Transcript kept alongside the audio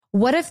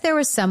What if there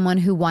was someone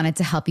who wanted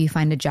to help you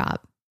find a job?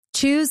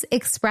 Choose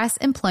Express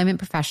Employment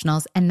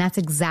Professionals, and that's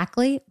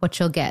exactly what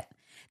you'll get.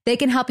 They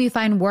can help you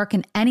find work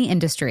in any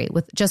industry.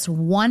 With just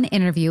one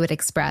interview at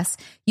Express,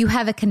 you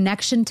have a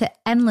connection to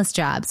endless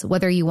jobs,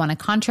 whether you want a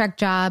contract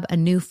job, a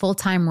new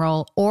full-time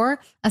role,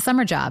 or a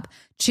summer job.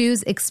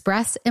 Choose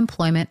Express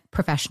Employment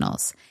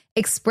Professionals.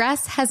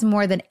 Express has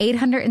more than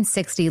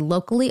 860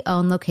 locally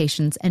owned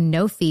locations and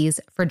no fees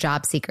for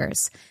job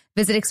seekers.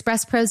 Visit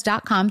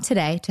expresspros.com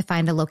today to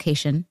find a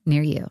location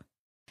near you.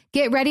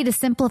 Get ready to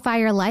simplify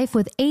your life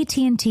with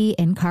AT&T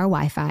in-car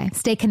Wi-Fi.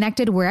 Stay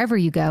connected wherever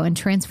you go and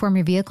transform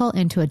your vehicle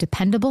into a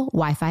dependable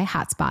Wi-Fi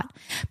hotspot.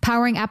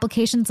 Powering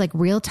applications like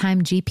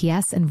real-time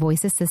GPS and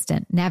voice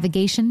assistant,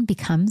 navigation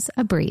becomes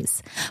a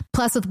breeze.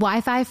 Plus, with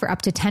Wi-Fi for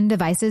up to 10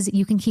 devices,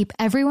 you can keep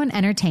everyone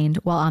entertained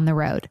while on the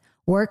road.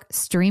 Work,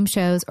 stream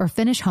shows, or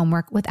finish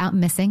homework without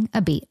missing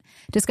a beat.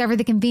 Discover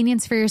the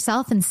convenience for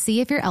yourself and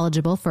see if you're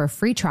eligible for a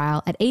free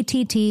trial at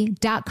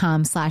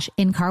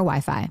att.com/in-car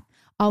Wi-Fi.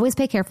 Always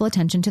pay careful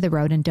attention to the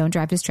road and don't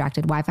drive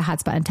distracted. Wi-Fi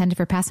hotspot intended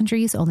for passenger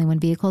use only when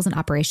vehicles in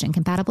operation.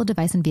 Compatible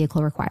device and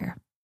vehicle require.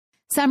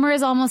 Summer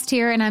is almost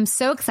here, and I'm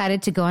so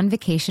excited to go on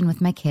vacation with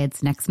my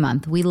kids next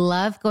month. We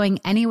love going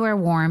anywhere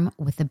warm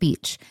with the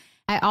beach.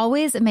 I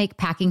always make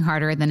packing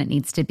harder than it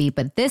needs to be,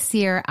 but this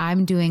year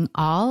I'm doing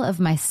all of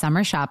my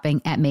summer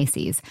shopping at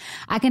Macy's.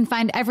 I can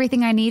find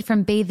everything I need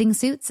from bathing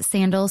suits,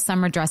 sandals,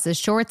 summer dresses,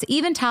 shorts,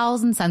 even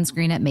towels and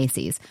sunscreen at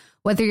Macy's.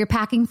 Whether you're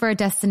packing for a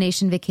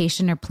destination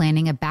vacation or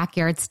planning a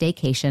backyard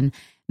staycation,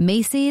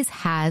 Macy's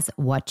has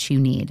what you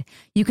need.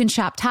 You can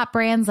shop top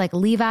brands like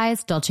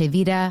Levi's, Dolce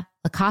Vita,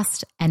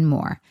 Lacoste, and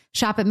more.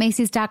 Shop at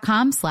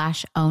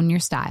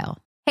Macy's.com/ownyourstyle.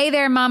 Hey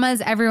there,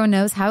 mamas. Everyone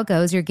knows how it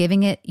goes. You're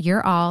giving it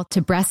your all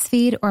to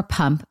breastfeed or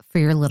pump for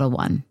your little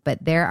one.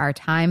 But there are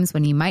times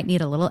when you might need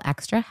a little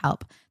extra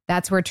help.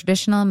 That's where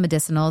Traditional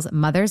Medicinal's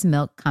Mother's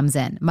Milk comes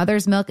in.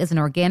 Mother's Milk is an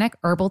organic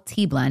herbal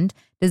tea blend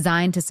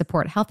designed to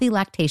support healthy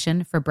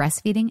lactation for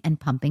breastfeeding and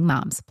pumping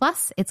moms.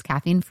 Plus, it's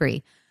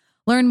caffeine-free.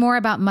 Learn more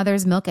about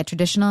Mother's Milk at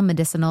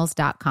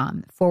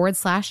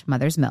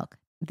traditionalmedicinals.com/Mother's Milk.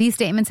 These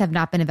statements have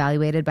not been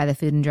evaluated by the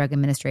Food and Drug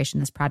Administration.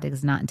 This product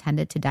is not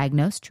intended to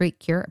diagnose, treat,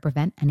 cure, or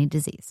prevent any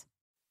disease.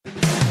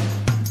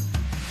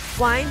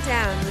 Wind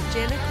Down with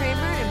Jana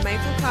Kramer and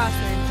Michael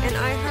Kaufman, an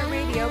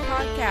iHeartRadio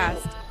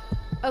podcast.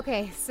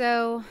 Okay,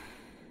 so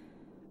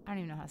I don't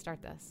even know how to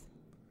start this.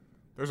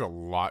 There's a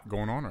lot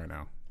going on right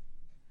now.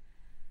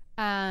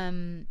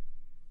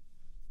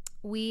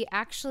 We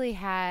actually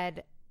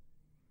had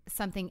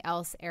something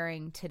else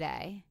airing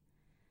today,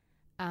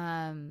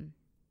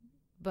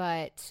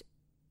 but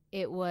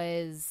it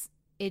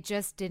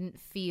just didn't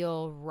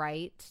feel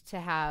right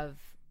to have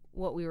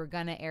what we were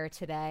going to air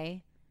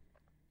today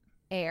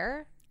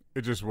air.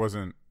 It just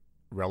wasn't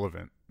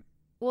relevant.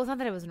 Well, it's not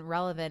that it wasn't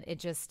relevant. It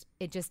just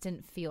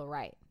didn't feel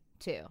right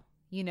too,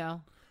 you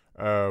know?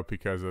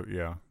 Because of,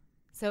 yeah.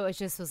 So it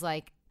just was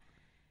like,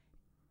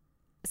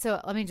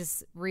 so let me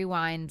just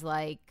rewind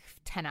like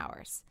 10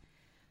 hours.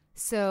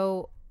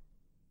 So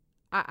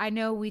I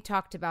know we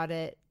talked about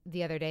it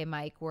the other day,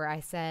 Mike, where I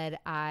said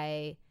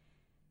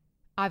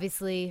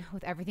obviously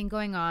with everything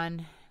going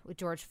on with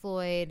George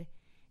Floyd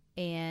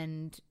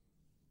and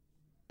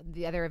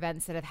the other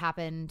events that have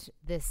happened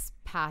this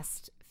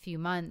past few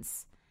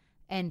months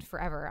and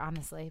forever,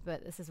 honestly,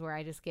 but this is where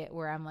I just get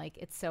where I'm like,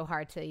 it's so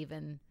hard to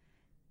even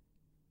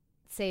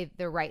say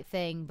the right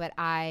thing, but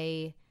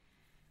I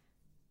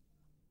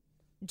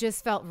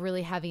just felt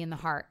really heavy in the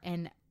heart.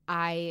 And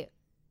I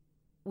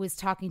was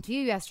talking to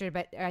you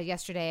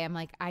yesterday. I'm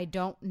like, I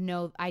don't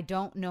know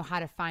how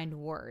to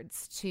find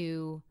words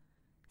to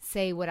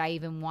say what I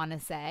even want to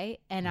say.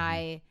 And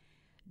I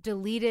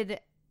deleted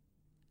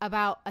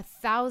about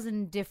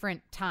 1,000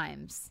 different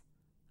times.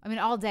 I mean,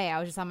 all day I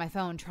was just on my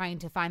phone trying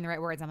to find the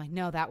right words. I'm like,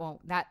 no,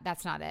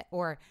 that's not it.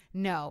 Or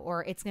no,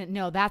 or that's going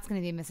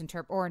to be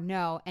misinterpreted, or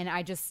no. And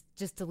I just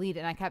deleted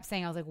it. And I kept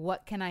saying, I was like,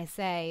 what can I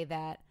say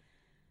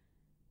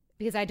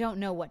because I don't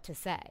know what to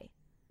say.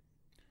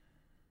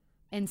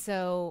 And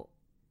so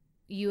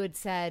you had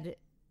said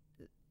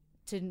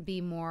to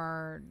be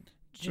more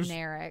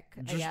generic,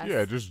 I guess.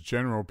 Yeah, just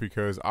general,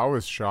 because I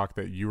was shocked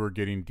that you were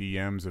getting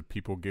DMs of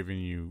people giving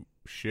you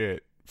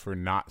shit for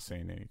not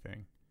saying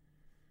anything.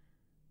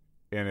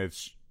 And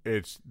it's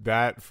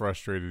that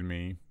frustrated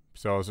me.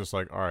 So I was just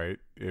like, all right,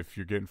 if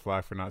you're getting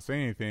flack for not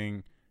saying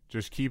anything,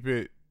 just keep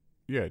it,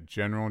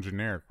 general and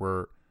generic.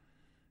 We're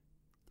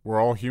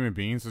all human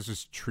beings. Let's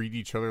just treat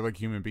each other like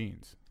human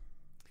beings.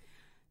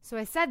 So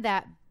I said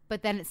that,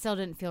 but then it still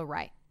didn't feel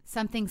right.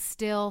 Something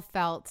still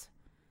felt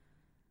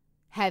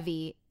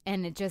heavy,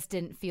 and it just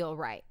didn't feel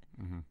right.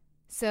 Mm-hmm.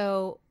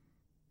 So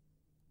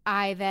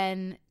I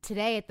then,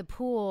 today at the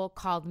pool,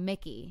 called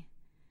Mickey,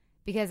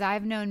 because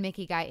I've known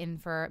Mickey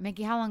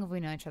Mickey, how long have we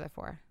known each other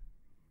for?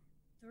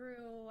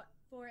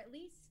 For at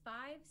least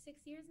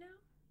 5-6 years now.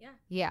 Yeah.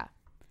 Yeah.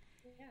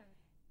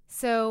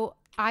 So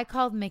I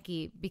called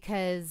Mickey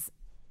because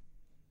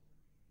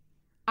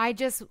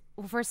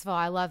first of all,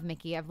 I love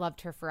Mickey. I've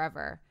loved her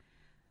forever.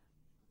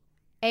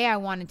 I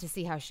wanted to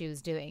see how she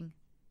was doing.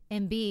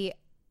 And B,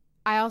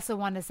 I also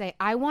want to say,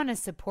 I want to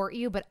support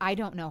you, but I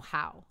don't know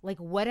how. Like,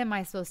 what am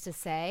I supposed to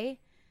say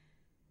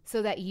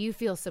so that you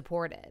feel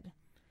supported?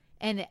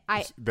 And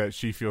that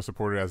she feels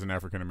supported as an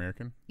African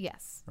American?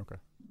 Yes. Okay.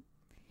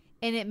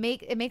 And it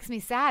makes me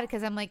sad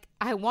because I'm like,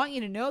 I want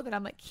you to know that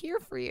I'm like here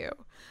for you,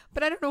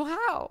 but I don't know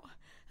how.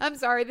 I'm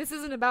sorry. This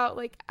isn't about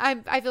like,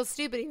 I feel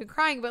stupid even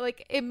crying, but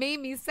like it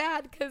made me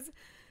sad because,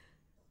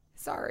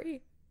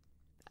 sorry,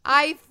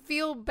 I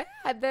feel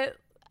bad that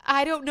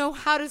I don't know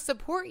how to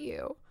support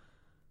you.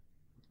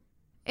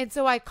 And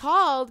so I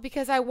called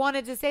because I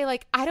wanted to say,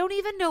 like, I don't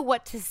even know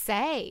what to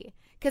say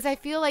because I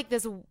feel like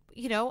this,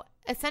 you know,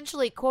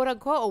 essentially, quote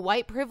unquote, a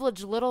white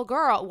privileged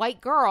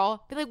white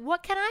girl, be like,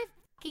 what can I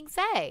fucking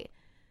say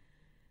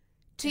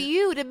to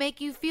you to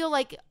make you feel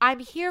like I'm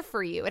here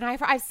for you? And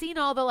I've seen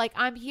all the, like,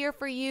 I'm here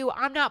for you.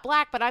 I'm not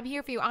black, but I'm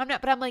here for you.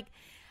 But I'm like,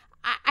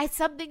 I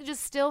something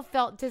just still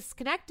felt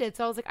disconnected.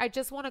 So I was like, I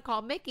just want to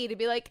call Mickey to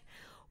be like,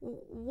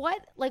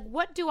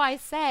 what do I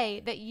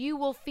say that you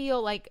will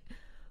feel like,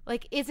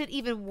 is it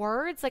even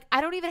words? Like, I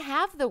don't even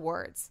have the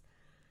words.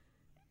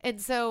 And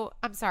so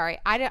I'm sorry.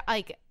 I don't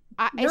like,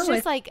 it's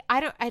just like,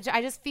 I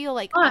just feel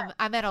like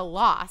I'm at a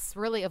loss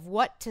really of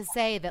what to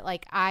say that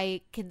like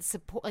I can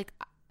support. Like,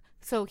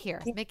 so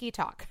here, Mickey,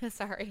 talk.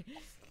 Sorry.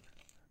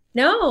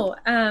 No,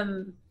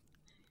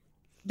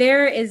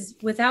 there is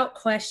without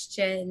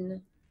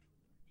question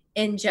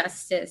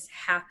injustice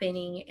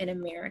happening in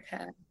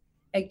America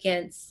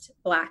against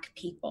Black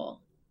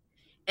people.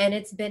 And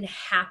it's been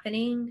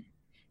happening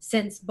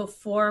since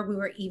before we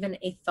were even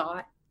a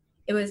thought.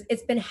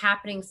 It's been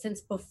happening since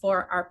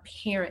before our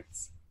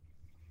parents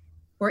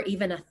were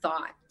even a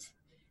thought.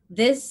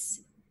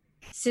 This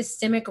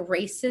systemic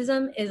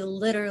racism is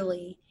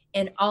literally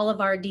in all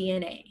of our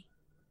DNA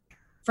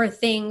for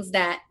things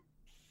that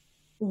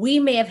we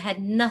may have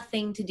had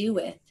nothing to do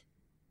with,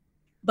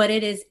 but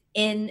it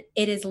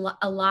is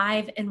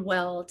alive and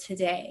well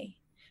today.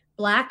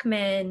 Black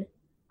men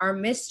are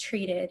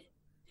mistreated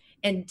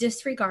and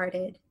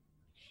disregarded,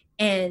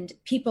 and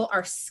people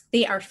are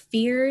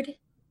feared.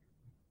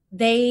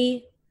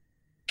 They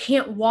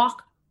can't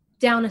walk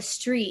down a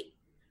street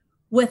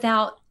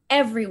without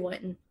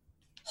everyone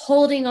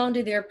holding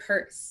onto their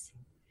purse.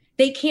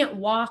 They can't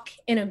walk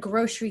in a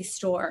grocery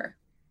store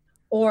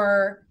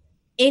or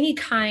any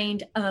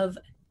kind of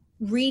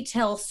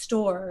retail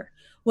store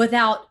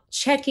without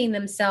checking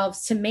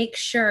themselves to make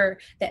sure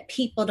that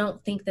people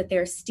don't think that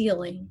they're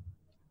stealing.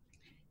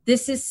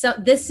 This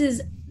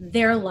is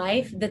their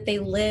life that they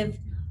live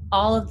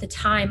all of the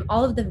time.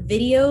 All of the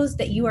videos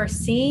that you are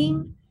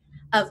seeing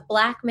of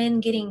Black men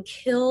getting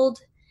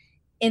killed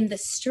in the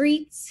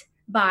streets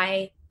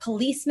by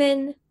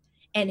policemen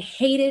and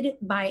hated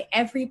by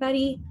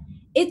everybody,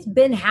 it's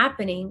been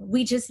happening.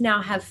 We just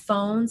now have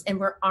phones, and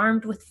we're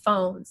armed with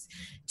phones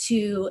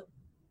to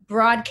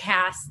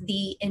broadcast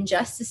the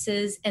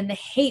injustices and the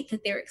hate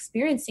that they're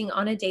experiencing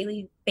on a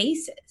daily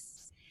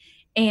basis.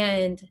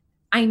 And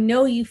I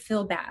know you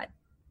feel bad.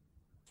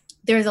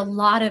 There's a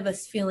lot of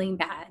us feeling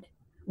bad.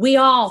 We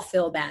all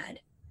feel bad.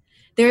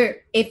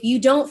 If you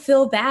don't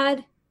feel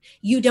bad,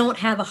 you don't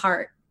have a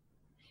heart,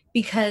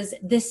 because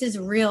this is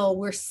real.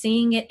 We're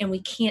seeing it and we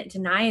can't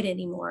deny it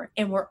anymore.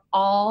 And we're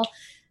all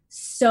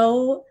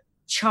so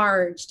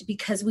charged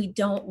because we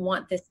don't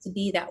want this to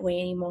be that way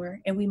anymore.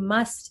 And we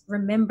must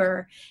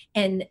remember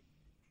and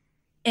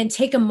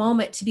take a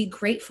moment to be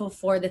grateful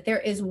for that there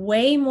is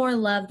way more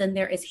love than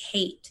there is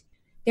hate.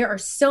 There are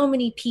so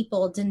many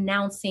people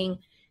denouncing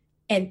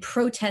and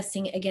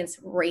protesting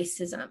against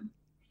racism.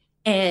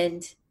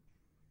 And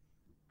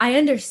I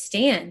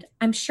understand.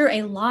 I'm sure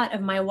a lot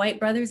of my white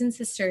brothers and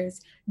sisters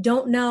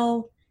don't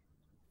know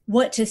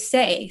what to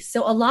say.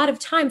 So a lot of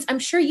times, I'm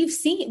sure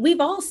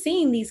we've all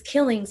seen these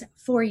killings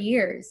for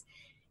years.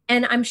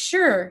 And I'm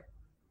sure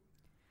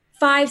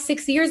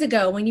 5-6 years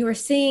ago, when you were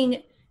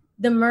seeing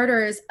the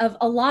murders of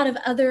a lot of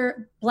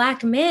other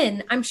Black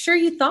men, I'm sure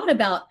you thought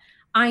about,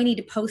 I need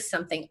to post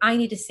something. I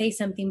need to say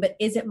something, but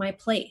is it my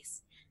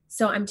place?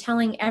 So I'm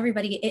telling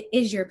everybody, it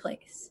is your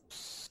place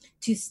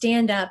to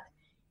stand up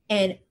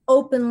and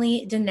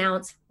openly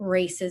denounce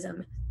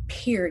racism,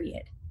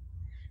 period.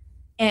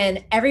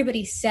 And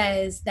everybody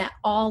says that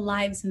all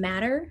lives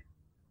matter.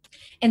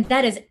 And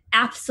that is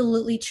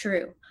absolutely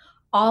true.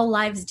 All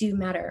lives do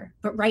matter.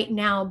 But right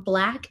now,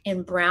 Black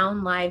and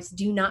brown lives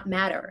do not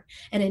matter.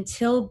 And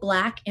until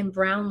Black and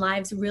brown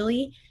lives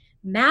really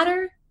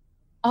matter,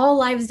 all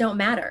lives don't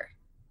matter.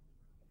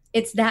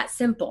 It's that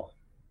simple.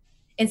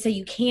 And so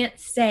you can't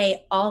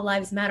say all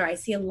lives matter. I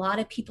see a lot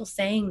of people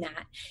saying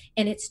that,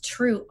 and it's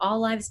true. All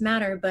lives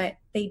matter, but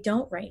they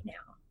don't right now.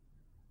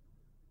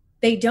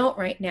 They don't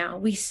right now.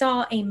 We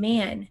saw a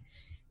man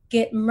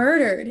get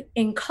murdered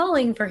in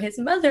calling for his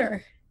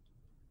mother.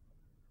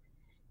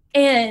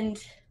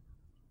 And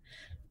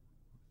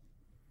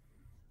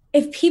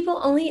if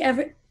people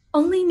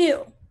only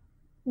knew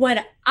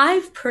what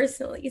I've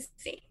personally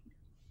seen.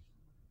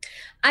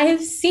 I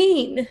have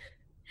seen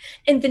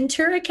in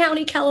Ventura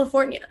County,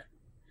 California,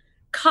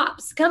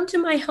 cops come to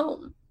my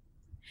home,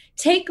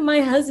 take my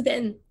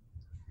husband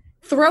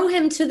Throw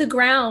him to the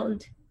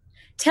ground.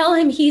 Tell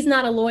him he's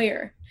not a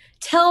lawyer.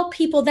 Tell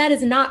people that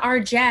is not our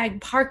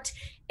Jag parked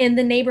in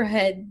the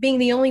neighborhood, being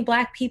the only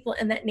Black people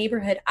in that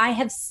neighborhood. I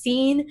have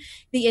seen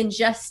the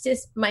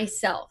injustice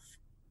myself.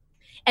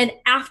 And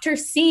after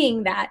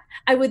seeing that,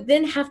 I would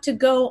then have to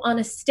go on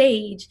a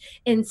stage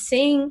and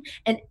sing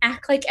and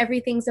act like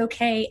everything's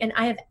okay. And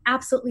I have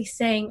absolutely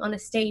sang on a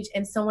stage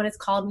and someone has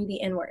called me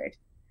the N-word.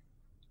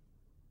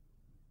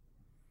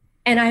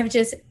 And I've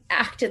just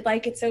acted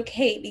like it's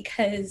okay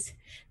because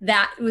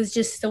that was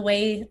just the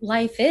way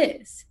life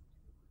is.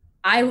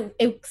 I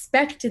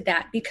expected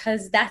that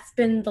because that's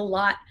been the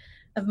lot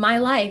of my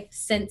life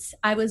since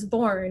I was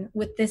born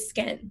with this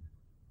skin.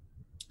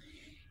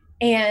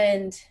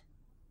 And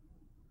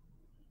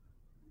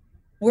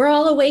we're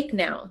all awake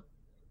now.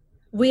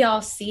 We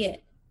all see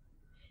it.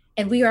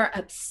 And we are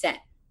upset.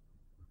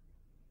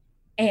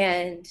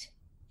 And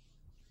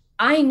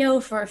I know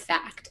for a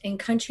fact in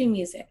country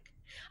music,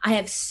 I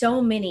have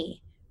so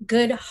many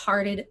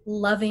good-hearted,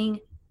 loving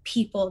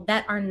people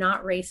that are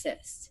not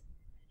racist.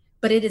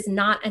 But it is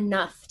not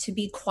enough to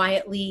be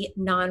quietly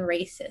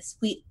non-racist.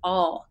 We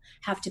all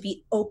have to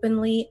be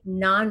openly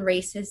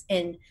non-racist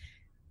and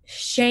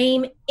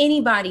shame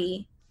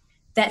anybody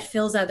that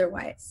feels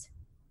otherwise.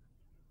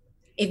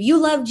 If you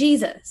love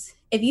Jesus,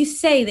 if you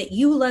say that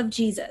you love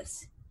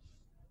Jesus,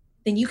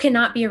 then you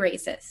cannot be a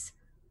racist.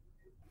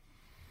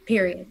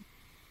 Period.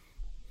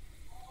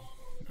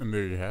 And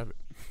there you have it.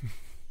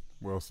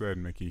 Well said,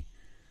 Mickey.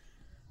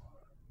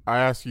 I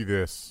ask you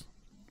this.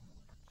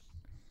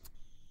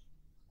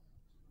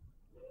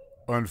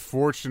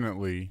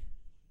 Unfortunately,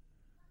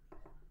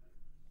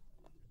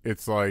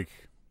 it's like,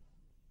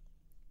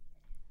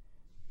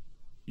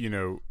 you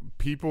know,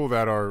 people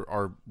that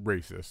are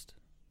racist,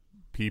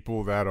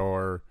 people that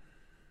are,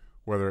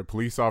 whether it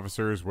police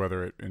officers,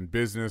 whether it in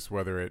business,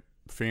 whether it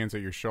fans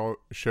at your show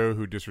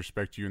who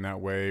disrespect you in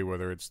that way,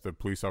 whether it's the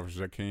police officers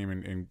that came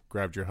and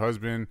grabbed your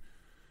husband,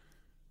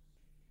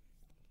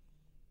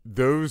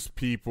 those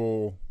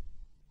people,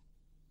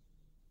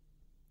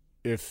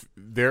 if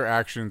their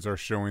actions are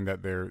showing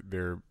that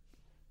they're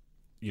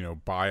you know,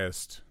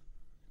 biased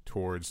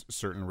towards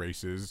certain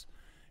races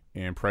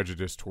and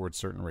prejudiced towards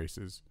certain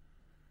races,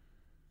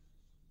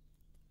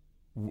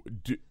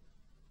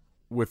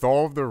 with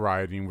all of the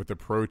rioting, with the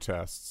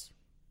protests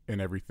and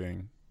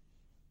everything,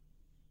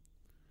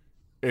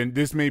 and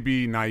this may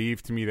be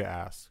naive to me to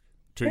ask,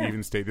 to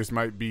even state, this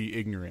might be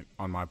ignorant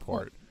on my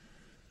part.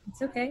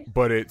 It's okay.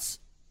 But it's,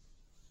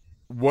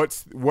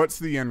 what's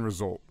the end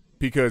result?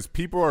 Because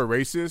people are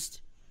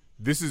racist,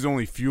 this is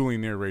only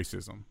fueling their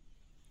racism.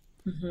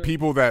 Mm-hmm.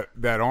 People that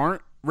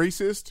aren't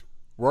racist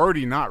were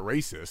already not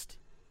racist.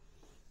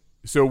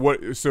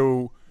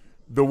 So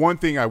the one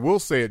thing I will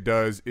say it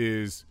does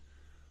is,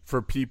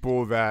 for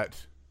people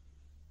that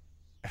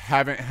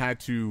haven't had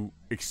to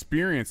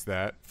experience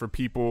that, for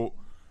people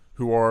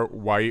who are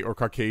white or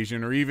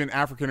Caucasian or even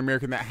African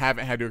American that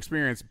haven't had to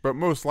experience, but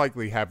most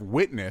likely have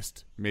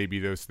witnessed maybe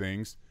those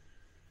things,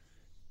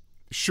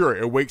 sure,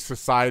 it wakes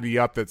society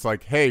up. That's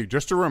like, hey,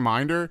 just a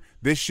reminder,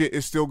 this shit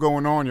is still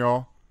going on,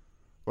 y'all.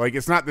 Like,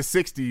 it's not the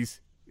 60s,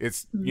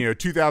 it's, you know,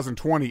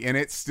 2020, and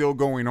it's still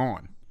going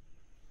on.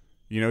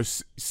 You know,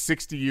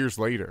 60 years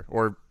later,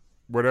 or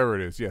whatever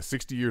it is. Yeah,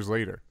 60 years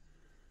later.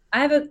 I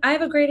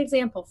have a great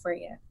example for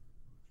you.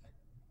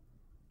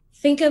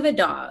 Think of a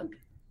dog,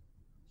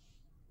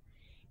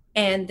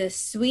 and the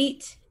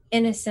sweet,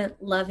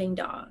 innocent, loving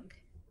dog.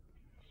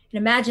 And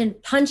imagine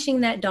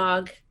punching that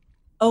dog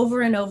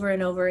over and over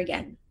and over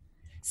again,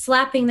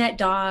 slapping that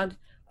dog,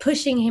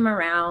 pushing him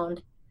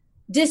around,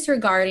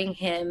 disregarding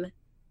him,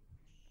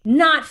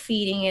 not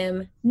feeding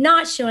him,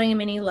 not showing him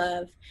any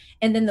love.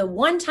 And then the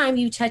one time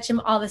you touch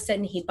him, all of a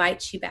sudden he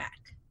bites you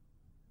back.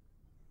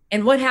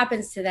 And what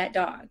happens to that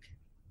dog?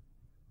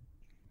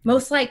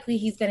 Most likely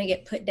he's going to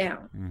get put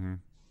down. Mm-hmm.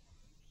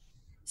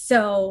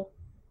 So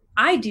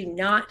I do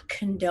not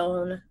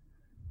condone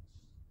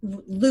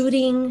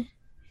looting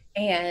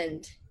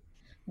and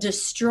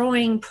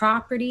destroying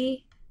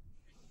property.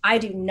 I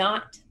do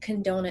not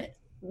condone it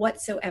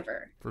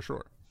whatsoever. For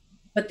sure.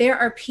 But there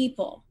are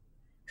people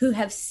who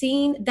have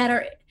seen, that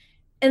are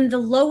in the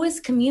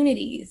lowest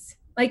communities.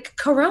 Like,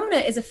 Corona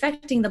is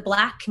affecting the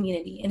Black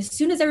community. And as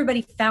soon as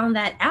everybody found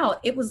that out,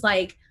 it was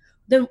like,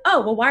 then,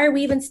 oh, well, why are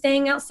we even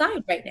staying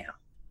outside right now?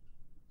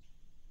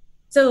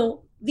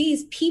 So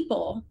these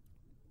people,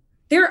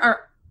 there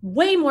are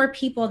way more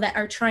people that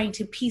are trying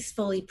to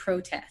peacefully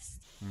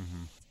protest.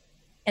 Mm-hmm.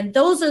 And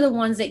those are the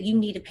ones that you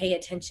need to pay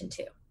attention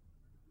to.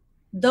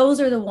 Those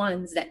are the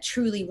ones that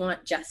truly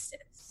want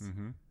justice.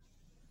 Mm-hmm.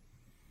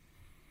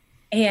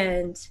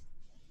 And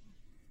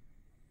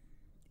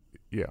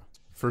yeah,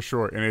 for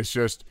sure. And it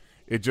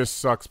just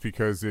sucks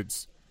because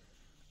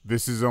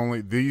this is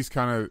only these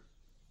kind of,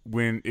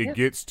 when it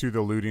gets to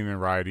the looting and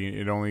rioting,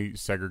 it only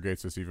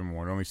segregates us even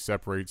more. It only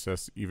separates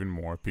us even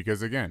more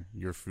because, again,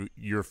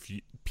 your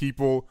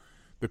people,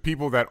 the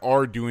people that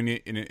are doing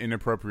it in an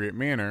inappropriate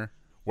manner,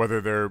 whether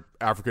they're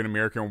African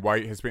American,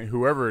 white, Hispanic,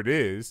 whoever it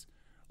is,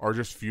 are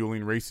just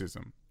fueling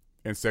racism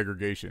and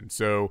segregation.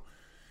 So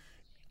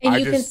And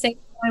you can say,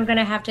 I'm going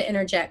to have to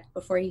interject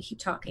before you keep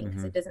talking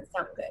because it doesn't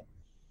sound good.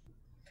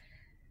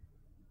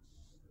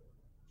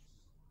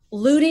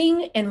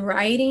 Looting and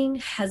rioting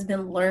has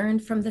been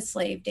learned from the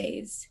slave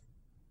days.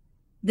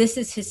 This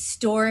is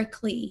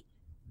historically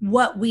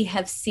what we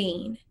have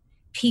seen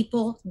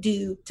people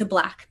do to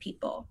Black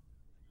people.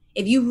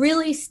 If you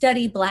really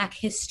study Black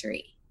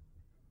history,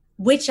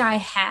 which I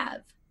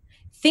have,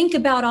 think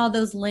about all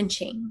those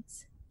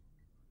lynchings.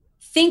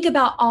 Think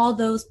about all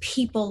those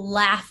people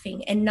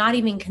laughing and not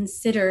even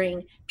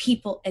considering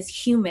people as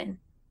human.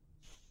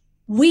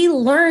 We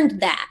learned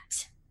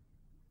that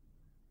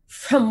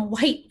from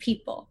white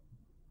people.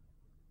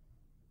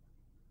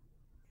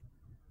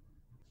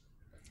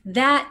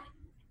 That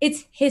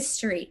it's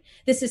history.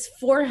 This is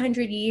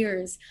 400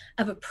 years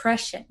of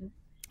oppression.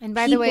 And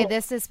by the way,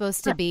 this is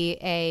supposed to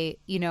be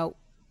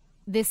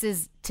this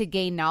is to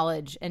gain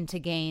knowledge and to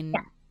gain,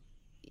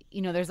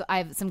 I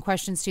have some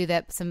questions too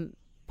that some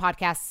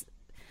podcast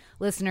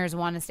listeners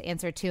want us to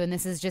answer too. And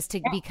this is just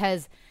to,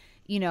 because,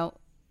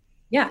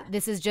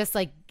 this is just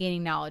like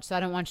gaining knowledge. So I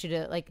don't want you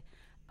to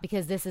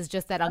because this is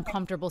just that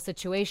uncomfortable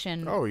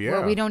situation. Oh yeah.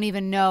 Where we don't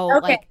even know.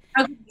 Okay,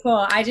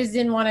 cool. I just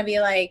didn't want to be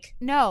like.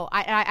 No,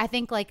 I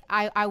think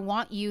I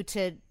want you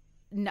to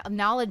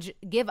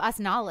give us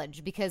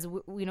knowledge, because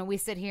we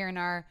sit here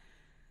and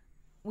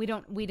we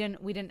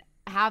didn't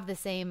have the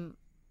same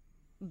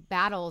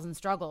battles and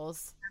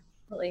struggles.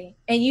 Absolutely.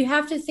 And you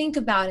have to think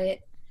about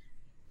it.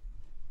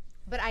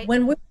 But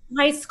when we're in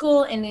high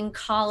school and in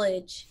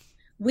college,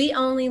 we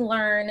only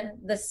learn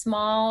the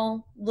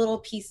small little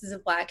pieces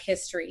of Black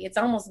history. It's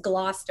almost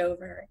glossed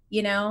over,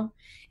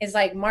 It's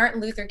like Martin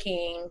Luther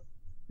King,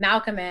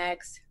 Malcolm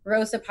X,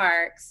 Rosa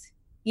Parks,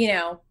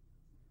 the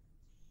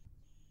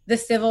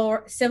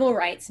civil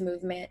rights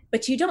movement.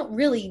 But you don't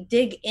really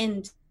dig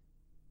into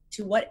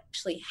what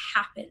actually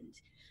happened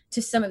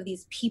to some of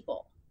these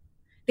people.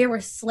 There were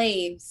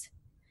slaves,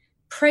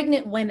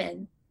 pregnant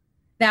women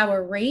that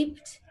were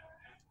raped,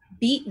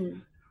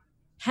 beaten,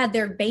 had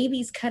their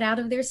babies cut out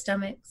of their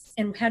stomachs,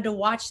 and had to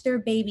watch their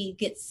baby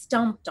get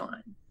stomped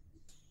on.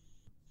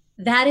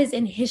 That is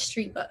in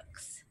history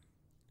books.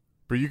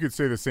 But you could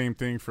say the same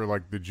thing for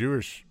the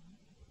Jewish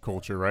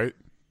culture, right?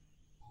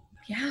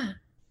 Yeah.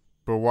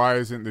 But why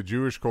isn't the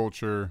Jewish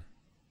culture,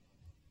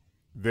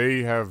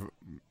 they have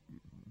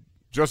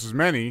just as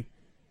many,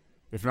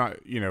 if not,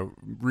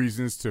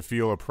 reasons to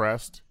feel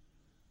oppressed.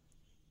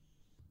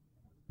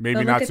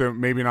 Maybe not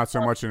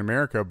so much in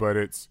America, but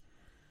it's.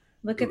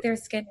 Look at their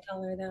skin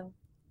color, though.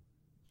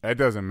 That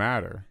doesn't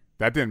matter.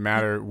 That didn't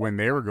matter when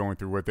they were going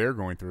through what they're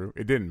going through.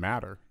 It didn't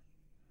matter.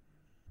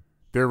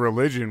 Their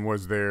religion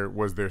was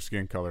their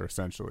skin color,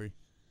 essentially.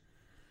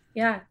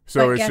 Yeah.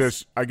 So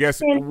I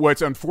guess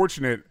what's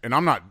unfortunate, and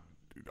I'm not,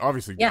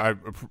 obviously, I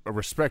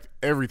respect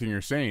everything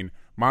you're saying.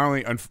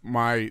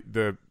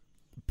 The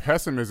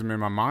pessimism in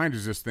my mind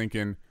is just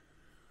thinking,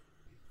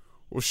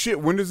 well, shit,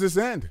 when does this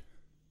end?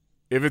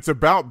 If it's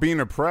about being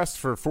oppressed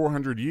for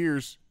 400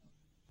 years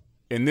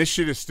and this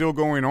shit is still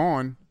going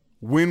on,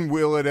 when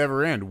will it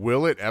ever end?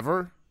 Will it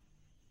ever?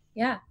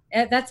 Yeah,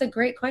 that's a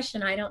great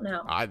question. I don't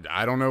know.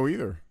 I don't know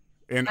either.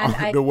 And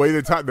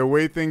the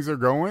way things are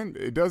going,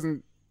 it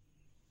doesn't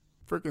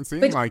freaking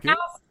seem like it.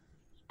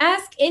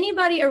 Ask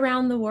anybody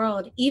around the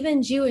world,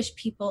 even Jewish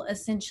people,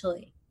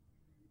 essentially.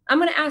 I'm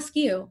going to ask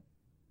you,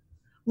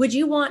 would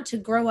you want to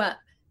grow up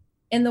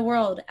in the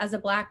world as a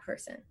Black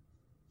person?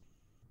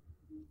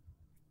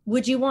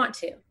 Would you want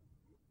to?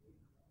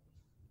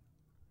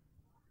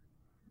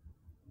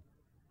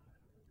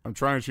 I'm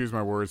trying to choose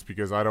my words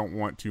because I don't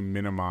want to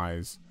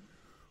minimize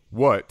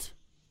what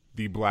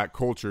the Black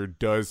culture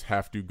does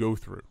have to go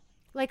through.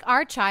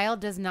 Our child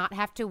does not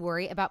have to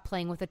worry about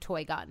playing with a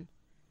toy gun.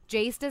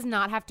 Jace does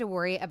not have to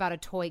worry about a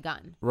toy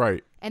gun.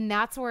 Right. And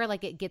that's where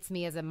it gets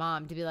me as a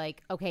mom to be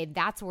like, okay,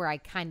 that's where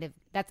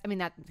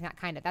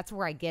that's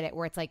where I get it,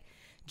 where it's like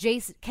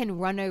Jace can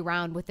run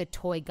around with a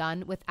toy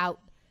gun without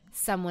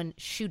someone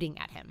shooting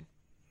at him.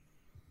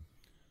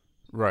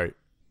 Right.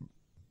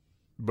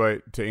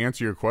 But to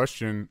answer your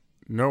question,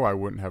 no, I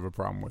wouldn't have a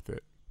problem with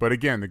it. But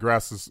again, the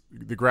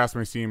grass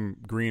may seem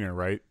greener,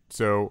 right?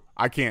 So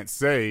I can't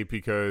say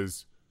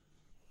because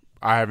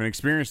I haven't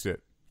experienced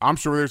it. I'm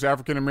sure there's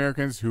African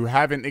Americans who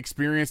haven't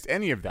experienced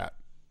any of that.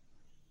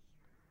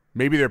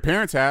 Maybe their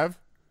parents have,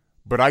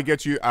 but I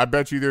bet you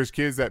there's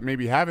kids that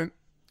maybe haven't.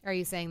 Are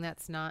you saying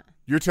that's not?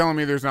 You're telling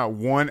me there's not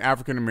one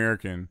African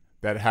American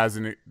that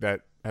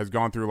has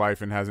gone through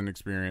life and hasn't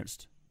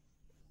experienced,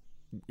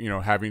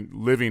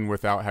 living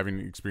without having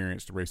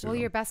experienced racism. Well,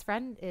 your best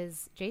friend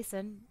is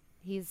Jason.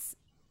 He's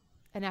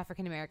an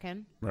African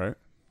American. Right.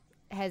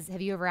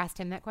 Have you ever asked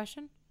him that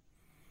question?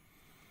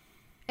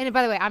 And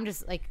by the way, I'm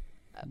just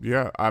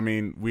yeah, I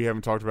mean, we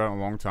haven't talked about it in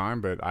a long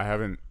time, but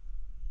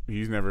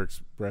he's never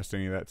expressed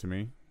any of that to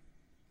me.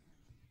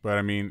 But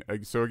I mean,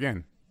 so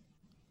again,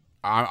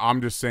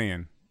 I'm just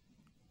saying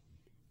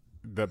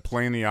that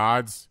playing the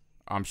odds,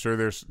 I'm sure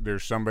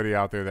there's somebody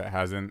out there that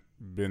hasn't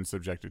been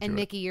subjected to it. And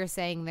Nikki, you're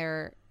saying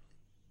they're...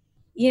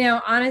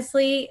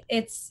 honestly,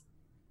 it's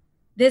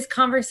this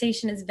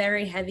conversation is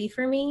very heavy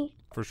for me.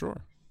 For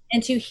sure.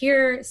 And to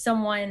hear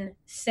someone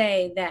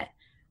say that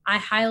I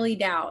highly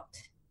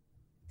doubt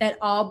that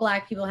all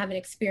Black people haven't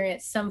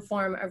experienced some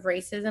form of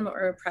racism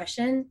or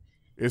oppression.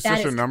 It's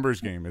just a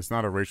numbers game. It's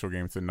not a racial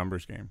game. It's a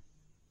numbers game.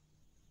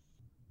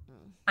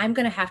 I'm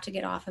going to have to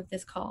get off of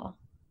this call.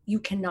 You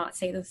cannot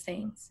say those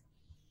things.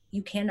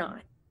 You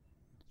cannot.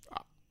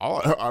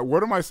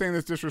 What am I saying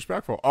that's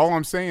disrespectful? All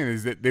I'm saying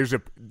is that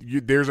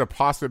there's a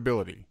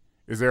possibility.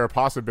 Is there a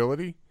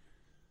possibility?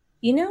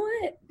 You know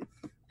what?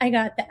 I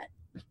got that.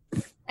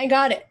 I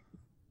got it.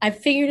 I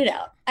figured it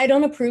out. I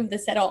don't approve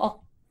this at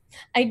all.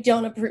 I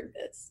don't approve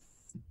this.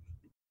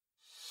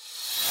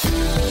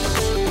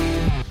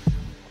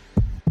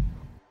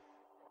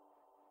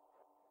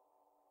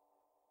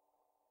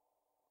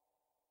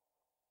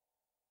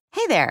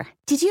 Hey there.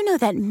 Did you know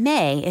that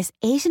May is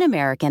Asian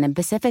American and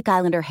Pacific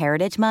Islander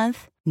Heritage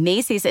Month?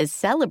 Macy's is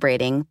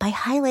celebrating by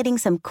highlighting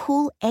some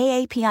cool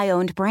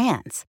AAPI-owned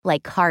brands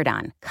like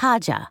Cardon,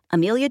 Kaja,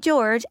 Amelia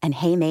George, and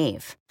Hey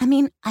Mave. I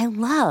mean, I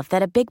love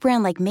that a big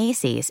brand like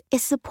Macy's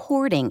is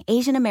supporting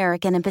Asian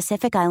American and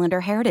Pacific Islander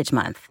Heritage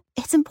Month.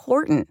 It's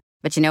important.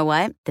 But you know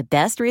what? The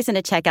best reason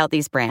to check out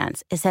these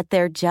brands is that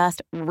they're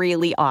just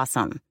really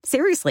awesome.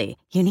 Seriously,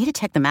 you need to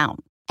check them out.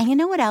 And you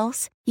know what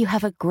else? You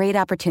have a great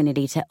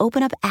opportunity to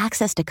open up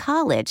access to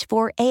college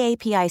for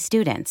AAPI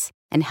students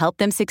and help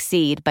them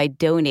succeed by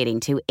donating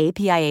to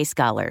APIA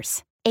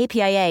Scholars.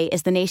 APIA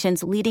is the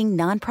nation's leading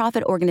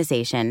nonprofit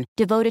organization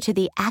devoted to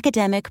the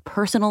academic,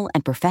 personal,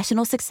 and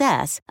professional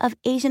success of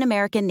Asian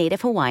American,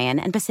 Native Hawaiian,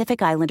 and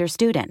Pacific Islander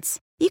students.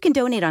 You can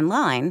donate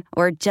online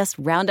or just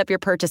round up your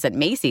purchase at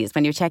Macy's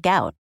when you check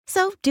out.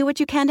 So do what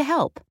you can to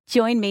help.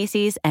 Join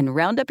Macy's and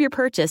round up your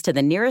purchase to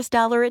the nearest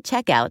dollar at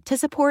checkout to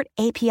support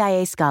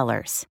APIA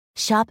Scholars.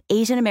 Shop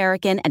Asian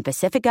American and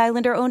Pacific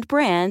Islander owned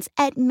brands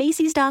at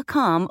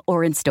Macys.com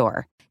or in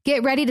store.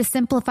 Get ready to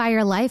simplify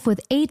your life with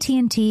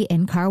AT&T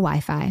in-car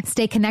Wi-Fi.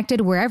 Stay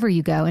connected wherever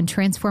you go and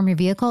transform your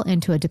vehicle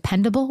into a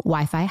dependable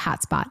Wi-Fi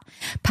hotspot.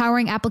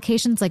 Powering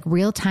applications like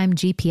real-time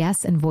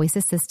GPS and voice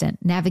assistant,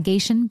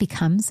 navigation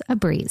becomes a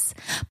breeze.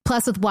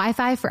 Plus, with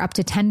Wi-Fi for up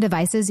to 10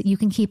 devices, you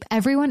can keep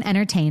everyone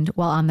entertained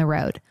while on the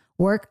road.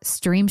 Work,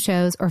 stream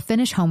shows, or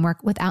finish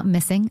homework without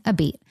missing a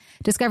beat.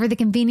 Discover the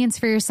convenience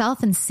for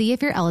yourself and see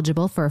if you're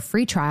eligible for a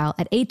free trial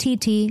at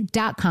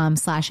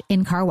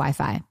att.com/in-car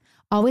Wi-Fi.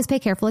 Always pay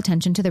careful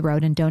attention to the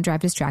road and don't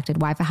drive distracted.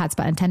 Wi-Fi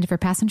hotspot intended for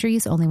passenger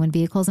use only when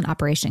vehicles in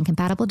operation.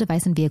 Compatible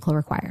device and vehicle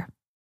require.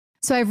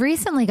 So I've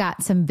recently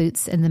got some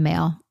boots in the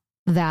mail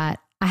that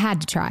I had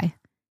to try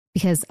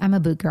because I'm a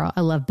boot girl. I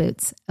love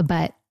boots.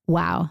 But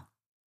wow,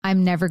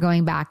 I'm never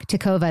going back.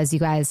 Tecovas, you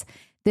guys.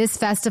 This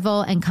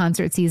festival and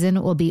concert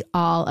season will be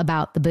all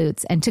about the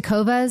boots. And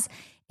Tecovas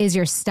is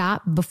your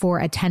stop before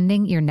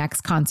attending your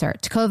next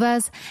concert.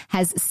 Tecovas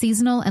has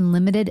seasonal and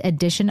limited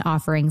edition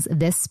offerings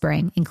this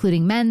spring,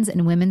 including men's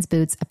and women's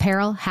boots,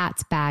 apparel,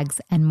 hats, bags,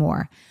 and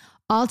more.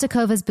 All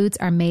Tecovas boots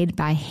are made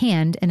by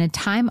hand in a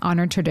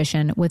time-honored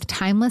tradition with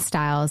timeless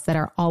styles that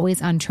are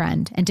always on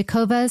trend. And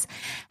Tecovas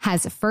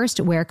has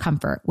first wear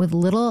comfort with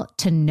little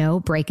to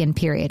no break-in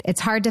period. It's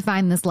hard to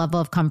find this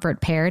level of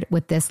comfort paired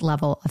with this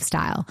level of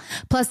style.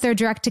 Plus, their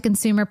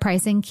direct-to-consumer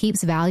pricing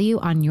keeps value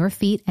on your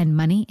feet and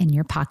money in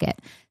your pocket.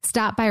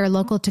 Stop by your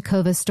local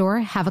Tecovas store,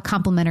 have a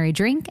complimentary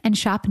drink, and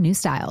shop new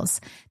styles.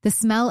 The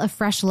smell of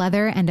fresh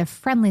leather and a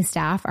friendly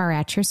staff are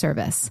at your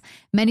service.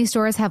 Many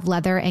stores have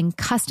leather and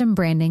custom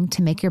branding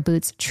to make your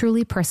boots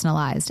truly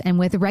personalized. And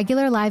with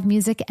regular live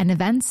music and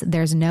events,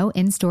 there's no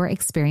in-store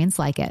experience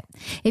like it.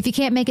 If you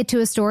can't make it to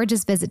a store,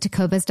 just visit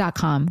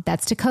tecovas.com.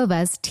 That's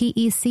Tecovas,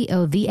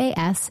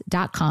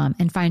 Tecovas.com,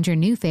 and find your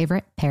new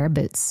favorite pair of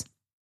boots.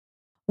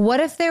 What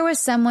if there was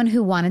someone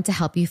who wanted to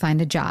help you find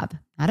a job?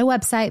 Not a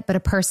website, but a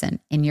person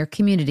in your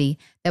community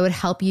that would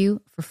help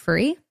you for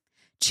free?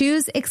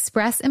 Choose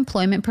Express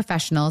Employment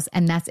Professionals,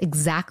 and that's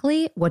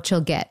exactly what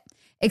you'll get.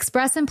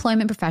 Express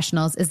Employment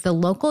Professionals is the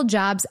local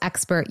jobs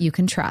expert you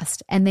can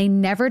trust, and they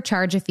never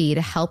charge a fee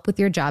to help with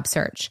your job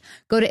search.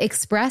 Go to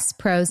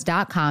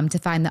expresspros.com to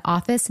find the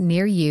office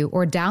near you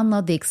or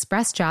download the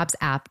Express Jobs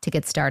app to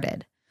get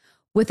started.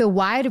 With a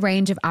wide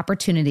range of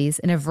opportunities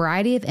in a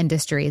variety of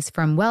industries,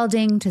 from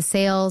welding to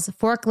sales,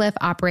 forklift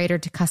operator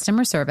to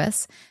customer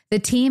service, the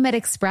team at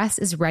Express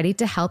is ready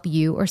to help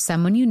you or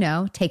someone you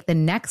know take the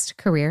next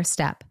career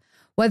step.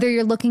 Whether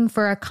you're looking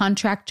for a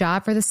contract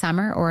job for the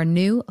summer or a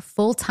new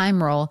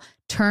full-time role,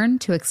 turn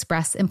to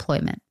Express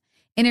Employment.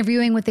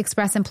 Interviewing with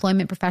Express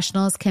Employment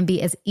Professionals can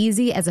be as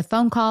easy as a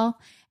phone call,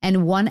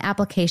 and one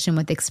application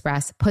with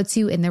Express puts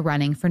you in the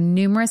running for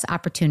numerous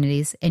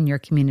opportunities in your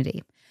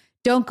community.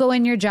 Don't go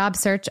in your job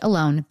search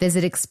alone.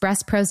 Visit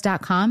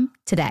expresspros.com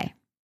today.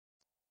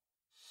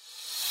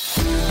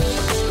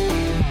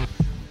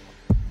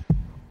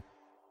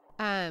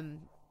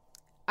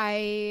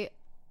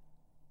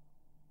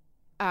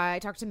 I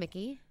talked to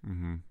Mickey.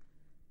 Mm-hmm.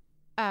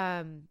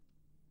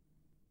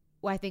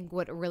 Well, I think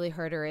what really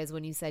hurt her is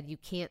when you said you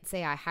can't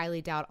say I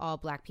highly doubt all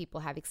Black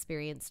people have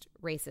experienced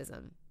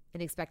racism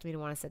and expect me to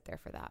want to sit there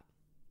for that.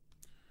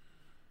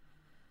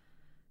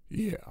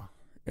 Yeah.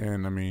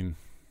 And I mean,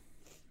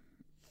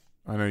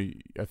 I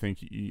think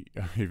I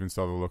even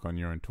saw the look on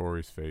your and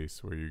Tori's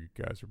face where you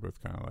guys were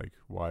both kind of like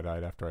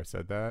wide-eyed after I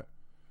said that.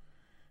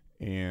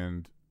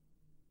 And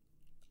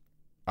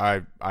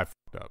I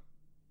fucked up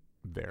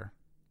there.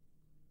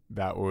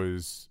 That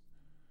was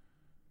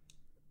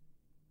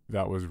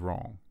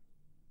wrong.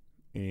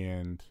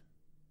 And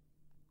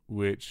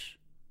which,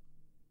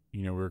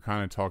 we were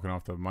kind of talking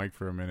off the mic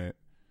for a minute,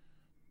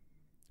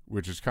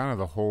 which is kind of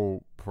the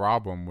whole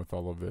problem with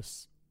all of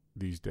this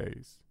these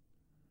days,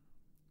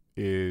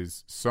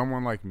 is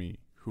someone like me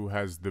who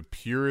has the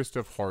purest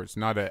of hearts,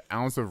 not an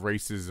ounce of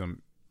racism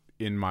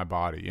in my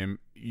body. And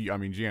I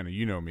mean, Gianna,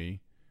 you know me,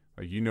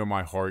 like,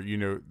 my heart,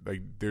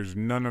 like, there's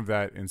none of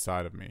that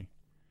inside of me.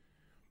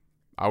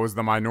 I was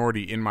the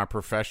minority in my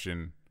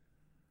profession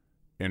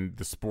and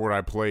the sport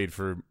I played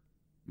for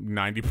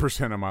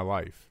 90% of my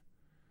life.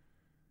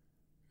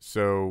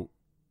 So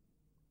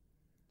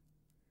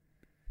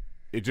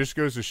it just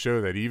goes to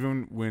show that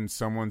even when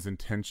someone's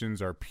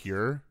intentions are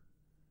pure,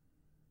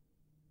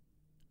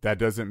 that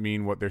doesn't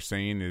mean what they're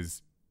saying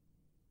is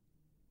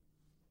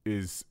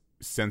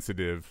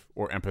sensitive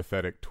or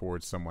empathetic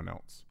towards someone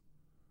else.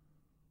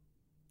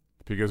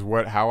 Because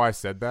how I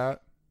said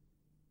that,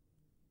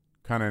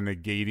 kind of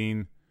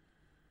negating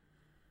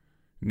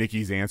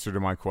Nikki's answer to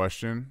my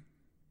question,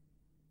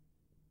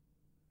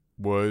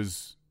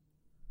 was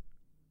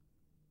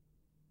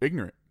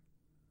ignorant.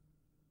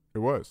 It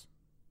was.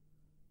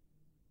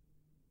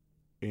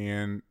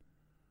 And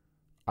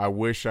I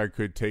wish I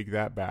could take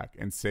that back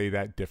and say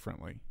that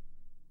differently.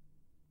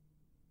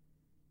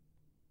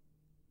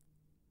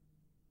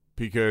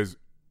 Because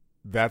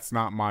that's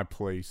not my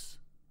place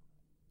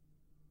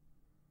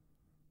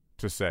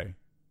to say,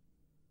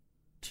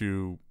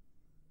 to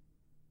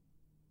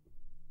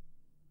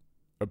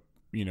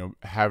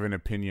have an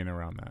opinion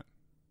around that.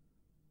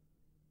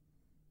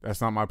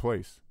 That's not my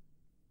place.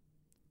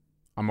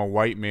 I'm a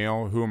white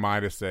male. Who am I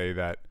to say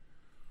that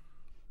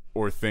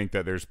or think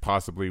that there's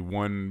possibly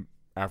one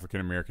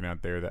African American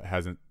out there that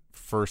hasn't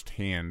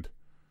firsthand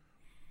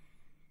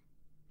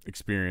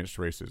experienced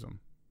racism?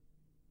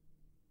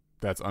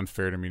 That's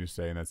unfair to me to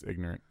say, and that's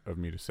ignorant of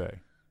me to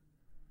say.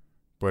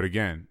 But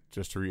again,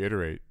 just to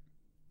reiterate,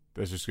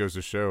 this just goes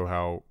to show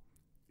how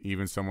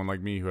even someone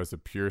like me who has the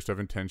purest of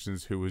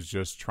intentions, who was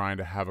just trying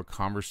to have a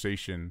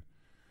conversation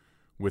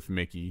with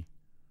Mickey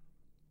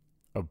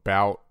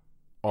about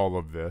all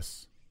of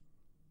this,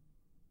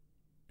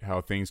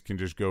 how things can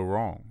just go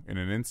wrong in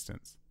an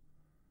instance.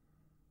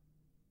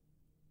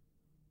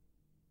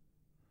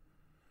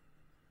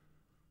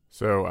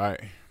 So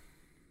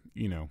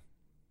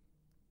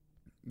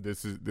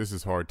this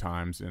is hard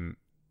times, and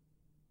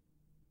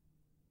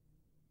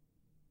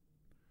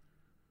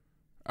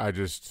I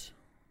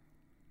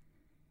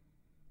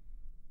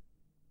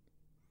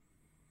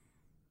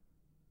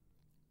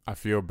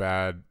feel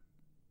bad,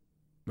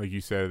 like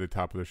you said at the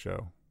top of the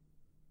show.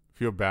 I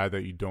feel bad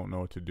that you don't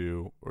know what to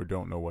do or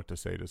don't know what to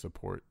say to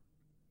support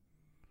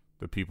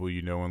the people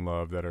you know and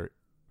love that are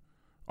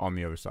on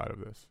the other side of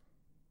this.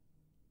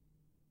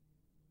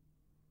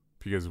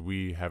 Because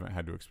we haven't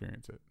had to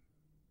experience it.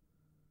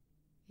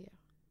 Yeah.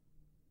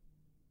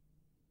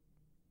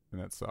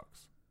 And that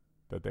sucks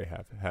that they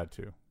have had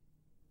to.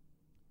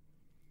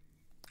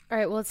 All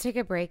right, well, let's take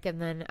a break,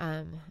 and then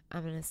I'm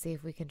going to see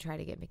if we can try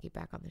to get Mickey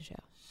back on the show.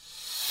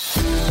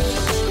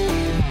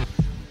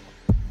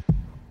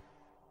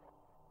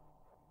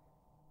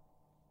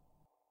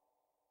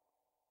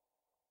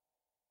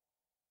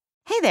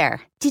 Hey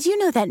there. Did you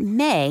know that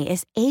May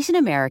is Asian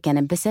American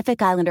and Pacific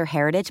Islander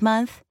Heritage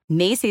Month?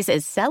 Macy's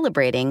is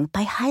celebrating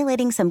by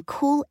highlighting some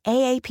cool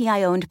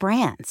AAPI-owned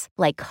brands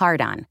like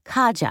Cardon,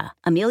 Kaja,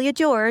 Amelia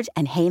George,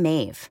 and Hey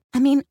Mave. I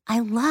mean,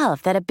 I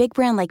love that a big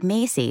brand like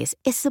Macy's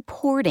is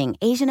supporting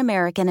Asian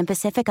American and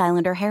Pacific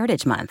Islander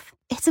Heritage Month.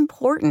 It's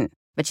important.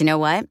 But you know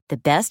what? The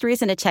best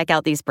reason to check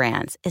out these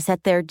brands is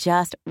that they're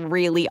just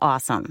really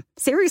awesome.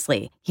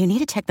 Seriously, you need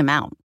to check them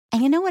out.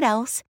 And you know what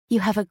else?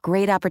 You have a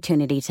great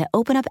opportunity to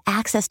open up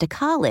access to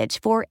college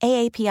for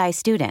AAPI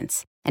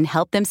students and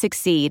help them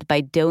succeed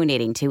by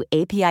donating to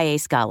APIA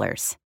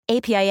Scholars.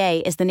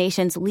 APIA is the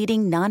nation's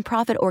leading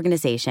nonprofit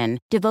organization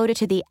devoted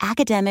to the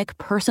academic,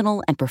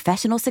 personal, and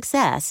professional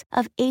success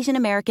of Asian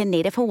American,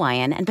 Native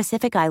Hawaiian, and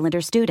Pacific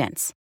Islander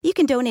students. You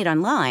can donate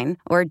online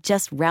or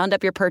just round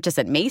up your purchase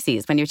at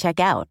Macy's when you check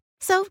out.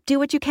 So do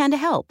what you can to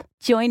help.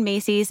 Join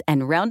Macy's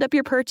and round up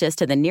your purchase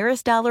to the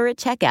nearest dollar at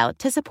checkout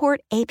to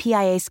support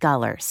APIA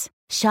Scholars.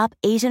 Shop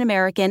Asian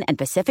American and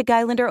Pacific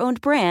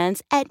Islander-owned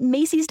brands at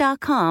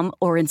Macys.com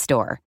or in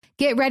store.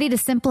 Get ready to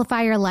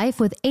simplify your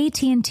life with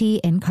AT&T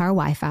in-car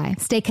Wi-Fi.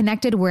 Stay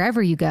connected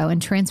wherever you go and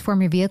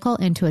transform your vehicle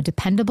into a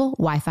dependable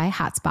Wi-Fi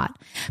hotspot.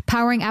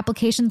 Powering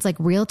applications like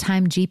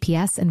real-time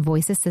GPS and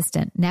voice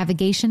assistant,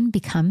 navigation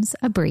becomes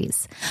a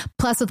breeze.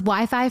 Plus, with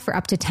Wi-Fi for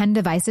up to 10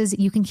 devices,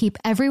 you can keep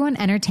everyone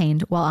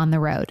entertained while on the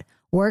road.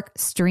 Work,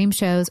 stream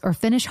shows, or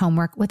finish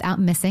homework without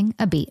missing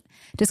a beat.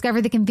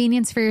 Discover the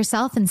convenience for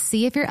yourself and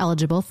see if you're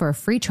eligible for a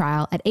free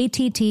trial at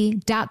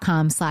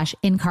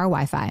att.com/in-car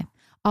Wi-Fi.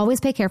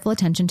 Always pay careful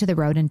attention to the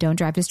road and don't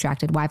drive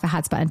distracted. Wi-Fi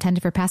hotspot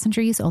intended for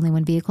passenger use only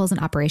when vehicles in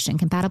operation.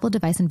 Compatible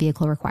device and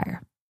vehicle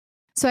require.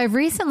 So I've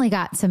recently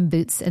got some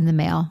boots in the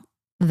mail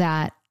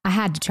that I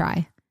had to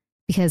try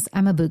because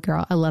I'm a boot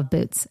girl. I love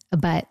boots,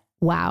 but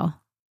wow,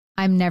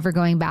 I'm never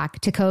going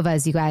back.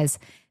 Tecovas, you guys.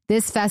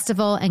 This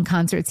festival and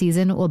concert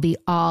season will be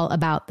all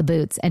about the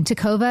boots, and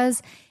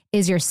Tecovas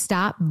is your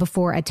stop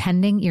before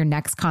attending your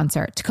next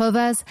concert.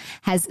 Tecovas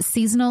has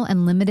seasonal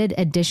and limited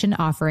edition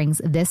offerings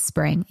this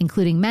spring,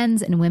 including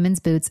men's and women's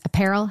boots,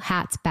 apparel,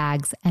 hats,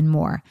 bags, and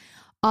more.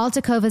 All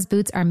Tecovas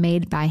boots are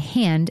made by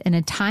hand in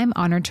a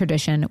time-honored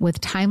tradition with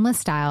timeless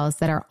styles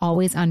that are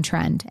always on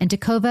trend. And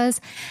Tecovas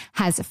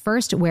has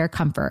first wear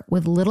comfort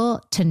with little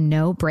to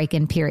no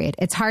break-in period.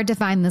 It's hard to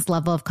find this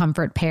level of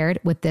comfort paired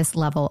with this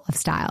level of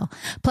style.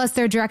 Plus,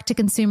 their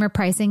direct-to-consumer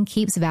pricing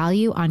keeps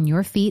value on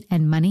your feet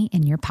and money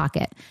in your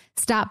pocket.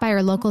 Stop by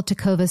our local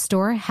Tecovas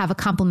store, have a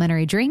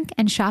complimentary drink,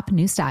 and shop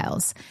new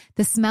styles.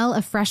 The smell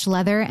of fresh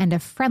leather and a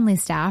friendly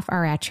staff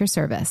are at your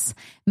service.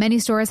 Many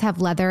stores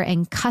have leather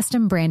and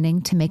custom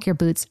branding to make your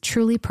boots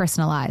truly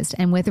personalized.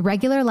 And with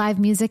regular live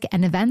music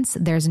and events,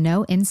 there's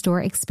no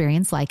in-store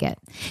experience like it.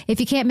 If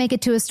you can't make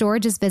it to a store,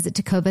 just visit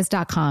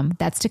tecovas.com.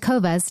 That's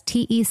Tecovas,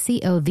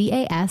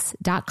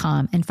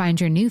 Tecovas.com, and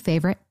find your new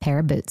favorite pair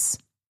of boots.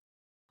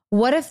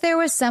 What if there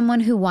was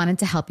someone who wanted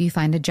to help you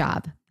find a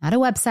job? Not a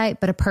website,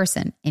 but a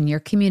person in your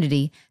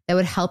community that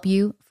would help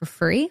you for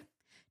free?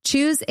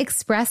 Choose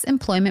Express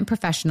Employment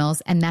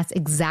Professionals, and that's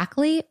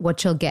exactly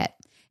what you'll get.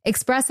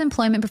 Express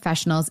Employment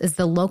Professionals is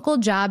the local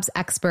jobs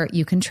expert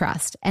you can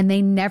trust, and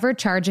they never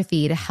charge a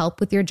fee to help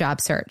with your job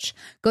search.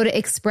 Go to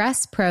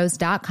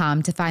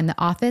expresspros.com to find the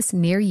office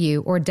near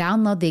you or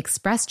download the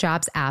Express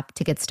Jobs app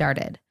to get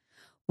started.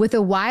 With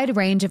a wide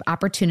range of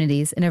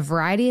opportunities in a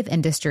variety of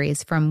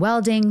industries, from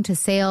welding to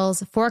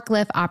sales,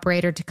 forklift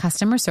operator to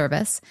customer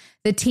service,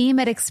 the team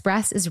at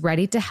Express is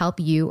ready to help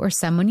you or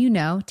someone you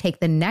know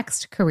take the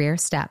next career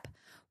step.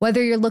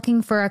 Whether you're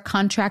looking for a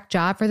contract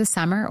job for the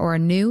summer or a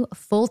new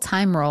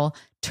full-time role,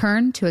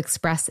 turn to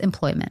Express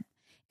Employment.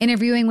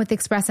 Interviewing with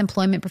Express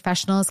Employment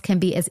Professionals can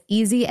be as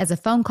easy as a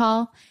phone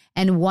call,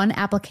 and one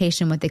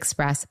application with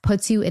Express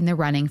puts you in the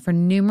running for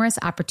numerous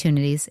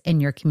opportunities in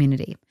your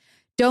community.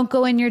 Don't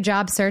go in your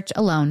job search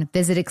alone.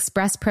 Visit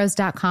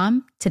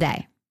expresspros.com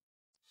today.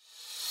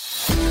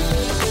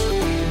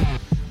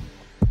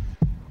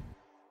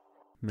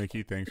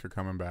 Mickey, thanks for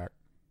coming back.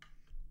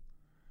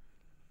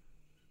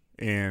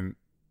 And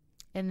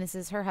this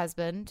is her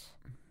husband.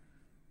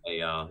 Hey,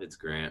 y'all. It's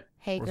Grant.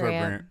 Hey, what's Grant.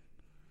 up, Grant?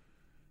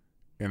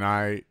 And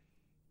I,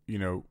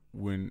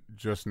 when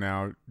just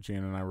now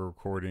Jan and I were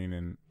recording,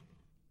 and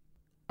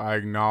I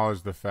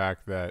acknowledged the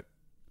fact that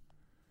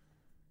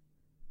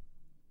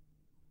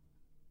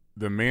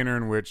the manner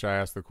in which I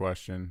asked the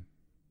question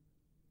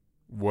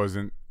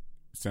wasn't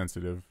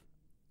sensitive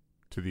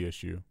to the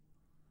issue.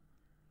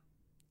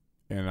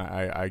 And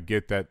I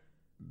get that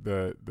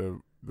the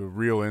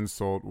real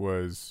insult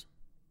was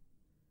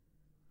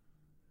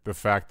the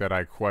fact that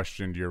I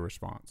questioned your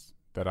response,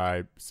 that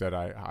I said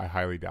I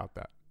highly doubt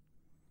that.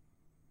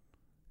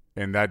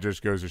 And that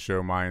just goes to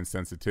show my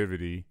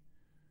insensitivity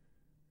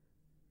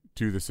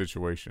to the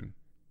situation.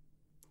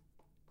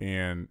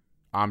 And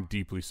I'm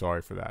deeply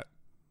sorry for that.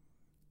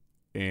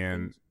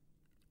 And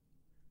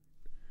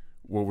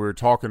what we're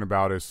talking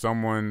about is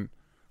someone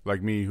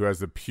like me who has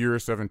the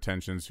purest of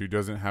intentions, who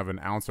doesn't have an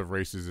ounce of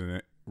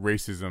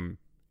racism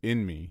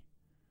in me,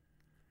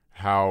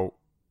 how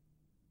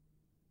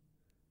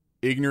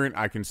ignorant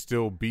I can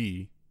still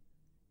be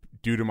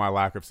due to my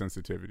lack of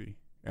sensitivity.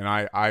 And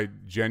I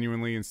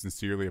genuinely and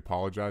sincerely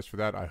apologize for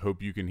that. I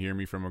hope you can hear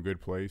me from a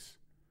good place,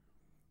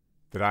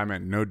 that I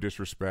meant no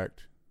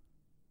disrespect,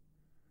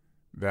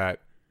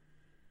 that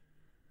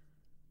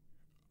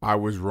I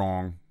was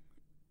wrong,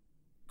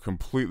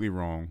 completely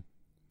wrong,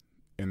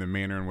 in the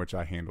manner in which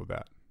I handled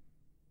that.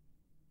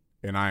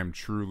 And I am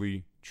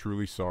truly,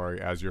 truly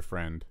sorry as your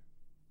friend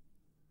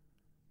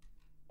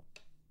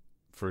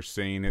for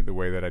saying it the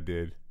way that I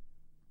did,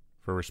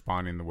 for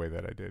responding the way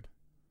that I did.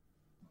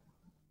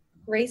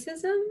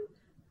 Racism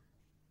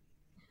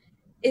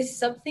is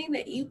something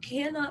that you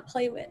cannot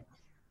play with.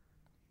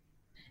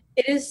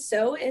 It is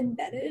so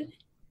embedded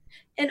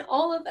in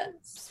all of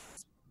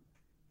us.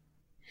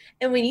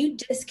 And when you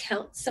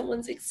discount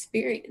someone's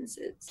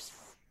experiences,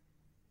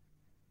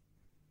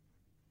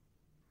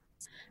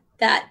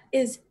 that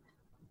is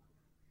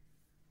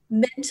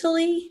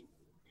mentally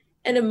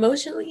and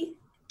emotionally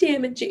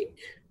damaging.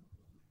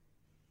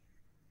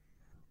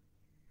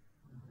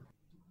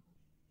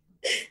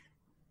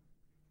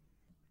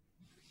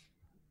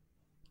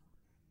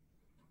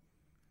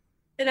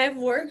 And I've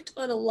worked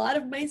on a lot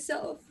of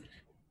myself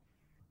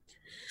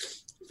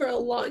for a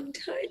long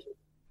time.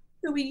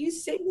 And when you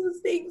say those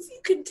things, you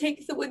can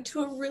take someone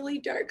to a really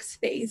dark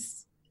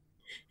space.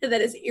 And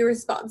that is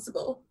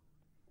irresponsible.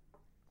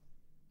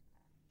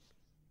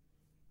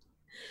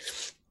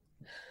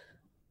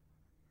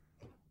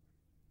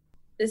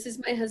 This is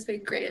my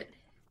husband, Grant.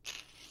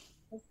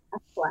 He's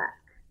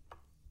black.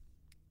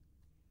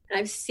 And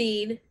I've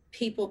seen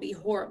people be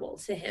horrible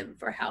to him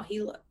for how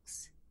he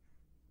looks.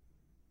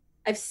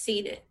 I've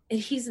seen it, and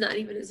he's not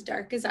even as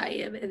dark as I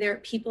am, and there are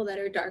people that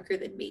are darker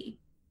than me.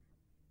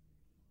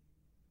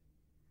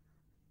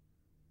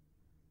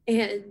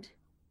 And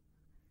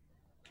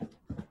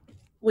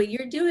when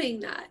you're doing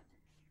that,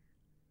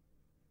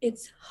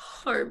 it's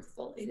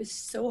harmful. It is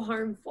so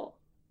harmful.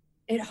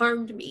 It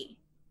harmed me,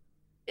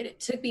 and it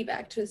took me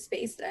back to a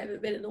space that I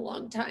haven't been in a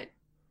long time.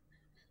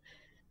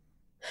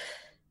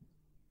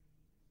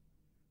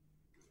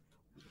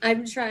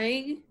 I'm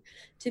trying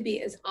to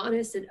be as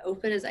honest and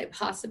open as I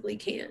possibly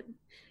can.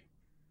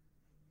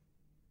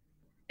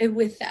 And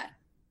with that,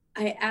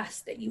 I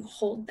ask that you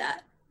hold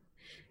that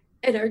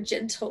and are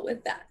gentle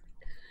with that.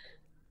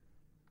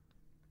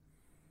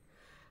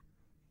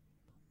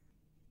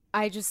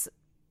 I just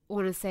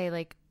want to say,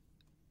 like,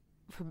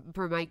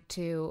 for Mike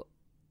too,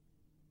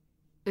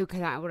 what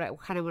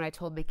I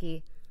told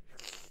Mickey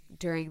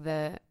during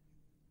the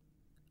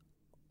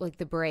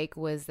break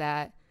was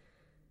that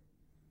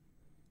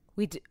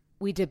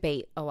we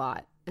debate a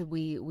lot, and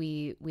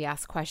we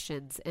ask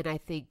questions, and I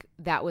think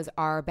that was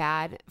our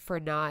bad for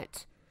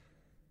not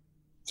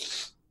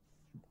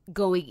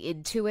going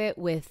into it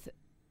with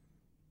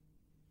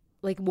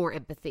like more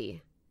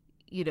empathy,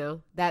 you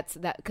know. That's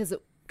because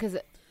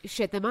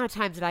shit, the amount of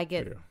times that I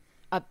get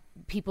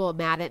people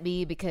mad at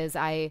me because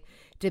I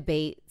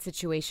debate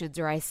situations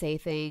or I say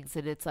things,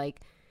 and it's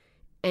like,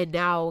 and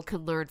now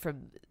can learn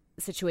from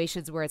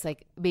situations where it's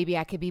like, maybe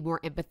I could be more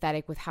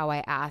empathetic with how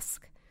I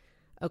ask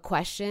a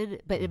question.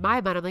 But in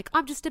my mind, I'm like,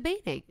 I'm just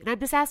debating and I'm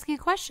just asking a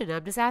question.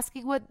 I'm just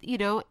asking what, you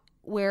know,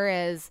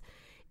 whereas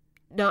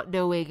not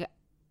knowing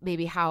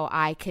maybe how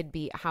I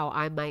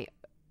might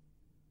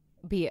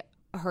be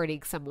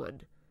hurting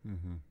someone,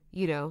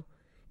 you know.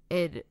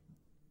 And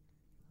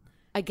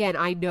again,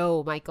 I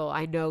know, Michael,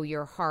 I know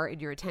your heart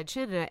and your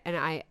intention, and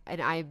I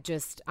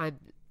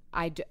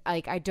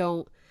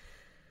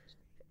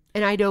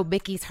know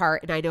Mickey's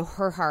heart, and I know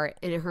her heart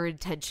and her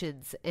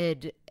intentions,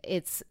 and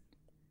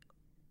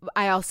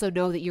I also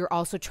know that you're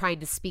also trying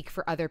to speak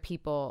for other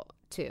people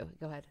too.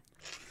 Go ahead.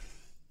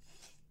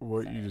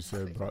 What you just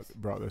said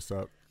brought this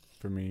up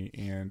for me,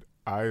 and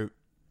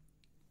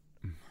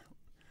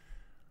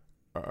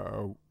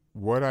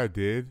what I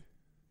did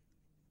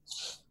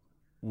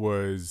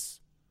was,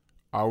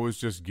 I was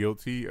just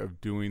guilty of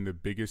doing the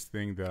biggest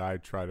thing that I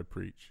try to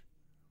preach,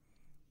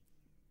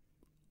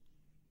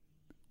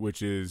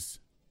 which is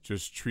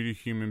just treat a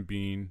human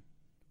being,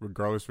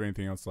 regardless of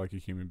anything else, like a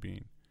human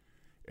being.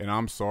 And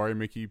I'm sorry,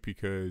 Mickey,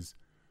 because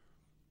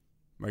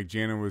like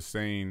Jana was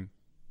saying,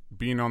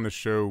 being on the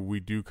show, we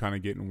do kind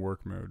of get in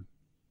work mode.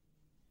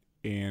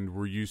 And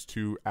we're used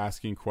to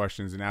asking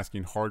questions and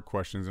asking hard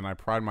questions. And I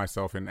pride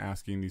myself in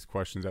asking these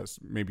questions that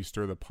maybe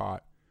stir the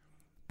pot.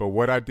 But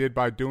what I did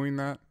by doing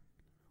that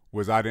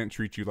was I didn't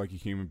treat you like a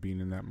human being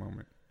in that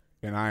moment.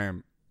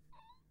 And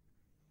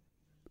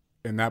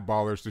that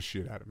bothers the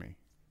shit out of me.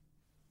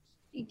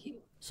 Thank you.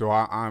 So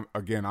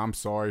I'm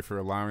sorry for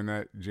allowing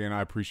that. Jen,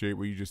 I appreciate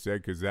what you just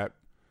said, because that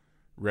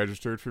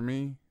registered for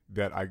me,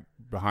 that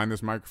behind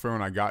this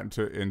microphone, I got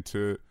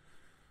into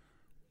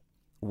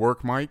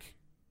work mic,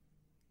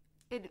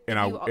 and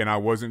I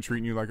wasn't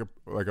treating you like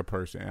a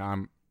person.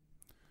 And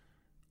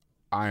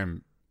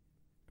I'm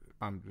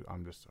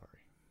just sorry.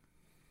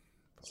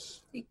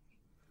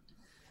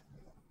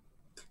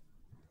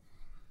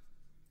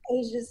 I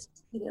was just,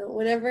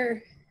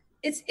 whenever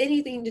it's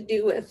anything to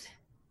do with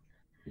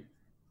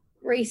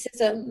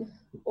racism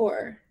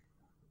or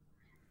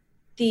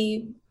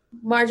the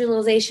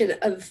marginalization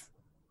of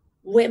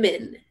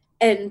women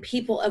and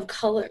people of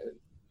color,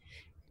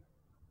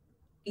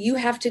 you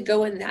have to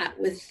go in that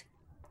with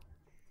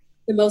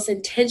the most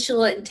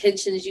intentional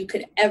intentions you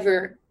could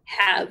ever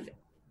have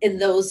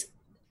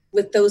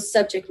with those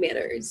subject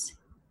matters,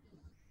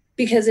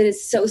 because it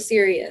is so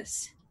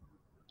serious.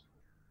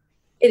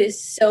 It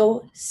is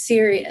so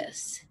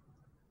serious.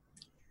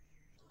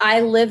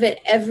 I live it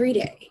every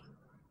day.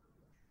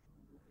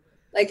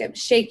 Like, I'm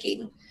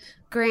shaking.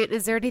 Grant,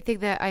 is there anything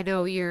that, I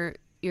know you're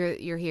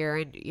here,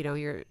 and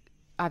you're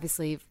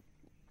obviously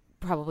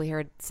probably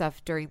heard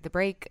stuff during the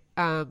break.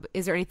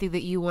 Is there anything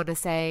that you want to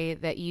say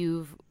that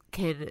you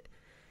can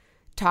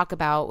talk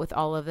about with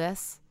all of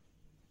this?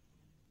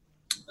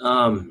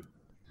 I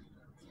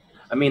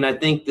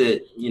think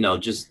that,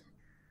 just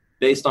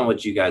based on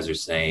what you guys are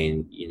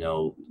saying,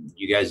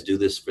 you guys do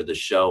this for the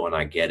show, and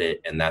I get it.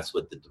 And that's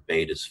what the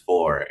debate is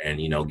for. And,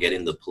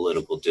 getting the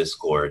political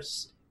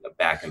discourse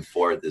back and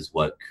forth is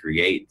what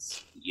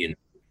creates,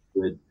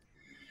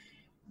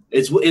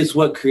 it's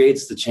what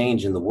creates the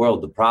change in the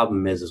world. The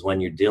problem is when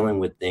you're dealing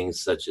with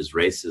things such as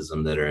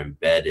racism that are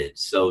embedded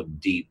so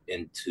deep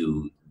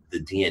into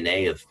the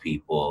DNA of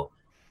people,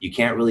 you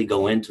can't really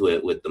go into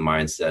it with the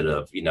mindset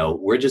of,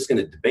 we're just going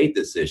to debate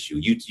this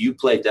issue. You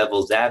play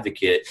devil's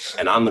advocate,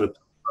 and I'm going to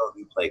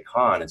play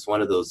con. It's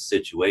one of those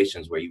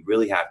situations where you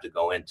really have to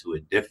go into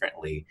it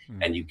differently,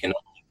 and you can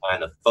only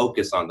kind of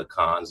focus on the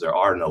cons. There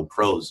are no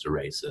pros to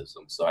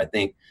racism. So I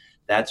think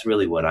that's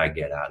really what I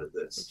get out of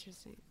this.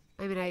 Interesting.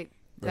 I mean,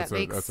 That's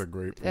a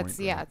great point.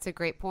 It's a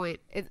great point.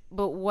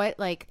 But what,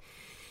 like,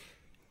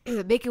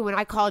 Mickey, when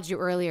I called you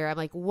earlier, I'm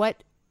like,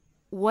 what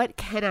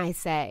can I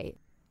say?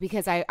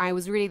 Because I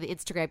was reading the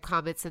Instagram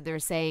comments and they're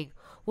saying,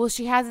 well,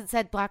 she hasn't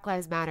said Black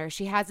Lives Matter.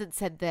 She hasn't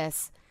said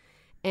this.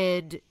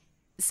 And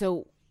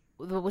so,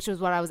 which was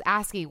what I was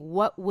asking,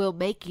 what will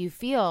make you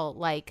feel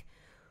like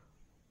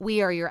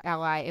we are your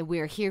ally and we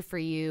are here for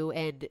you?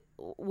 And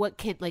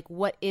what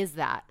is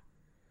that?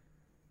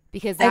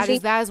 Because that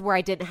is where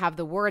I didn't have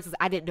the words.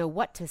 I didn't know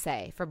what to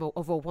say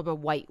of a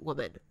white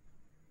woman.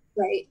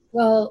 Right.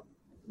 Well,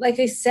 like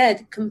I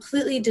said,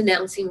 completely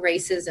denouncing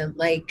racism,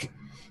 like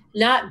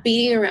not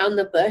beating around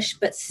the bush,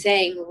 but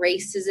saying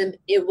racism,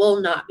 it will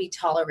not be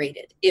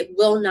tolerated. It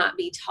will not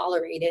be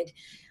tolerated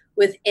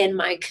within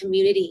my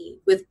community,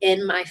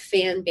 within my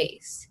fan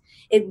base.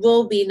 It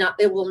will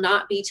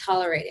not be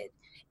tolerated.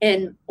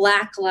 And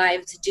Black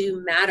lives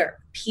do matter.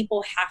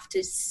 People have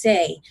to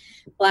say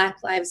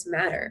Black lives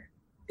matter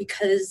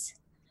because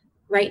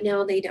right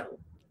now they don't.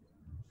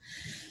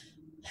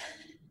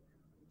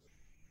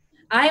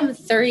 I'm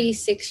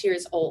 36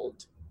 years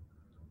old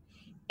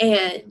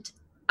and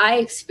I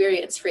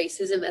experienced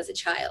racism as a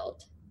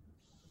child.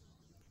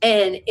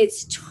 And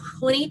it's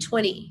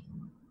 2020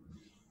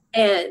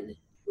 and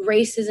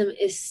racism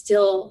is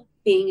still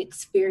being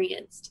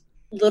experienced.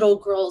 Little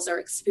girls are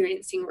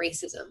experiencing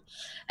racism.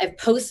 I've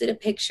posted a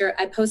picture.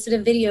 I posted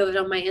a video of it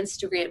on my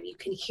Instagram. You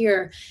can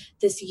hear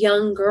this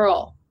young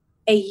girl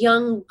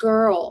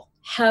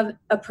have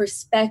a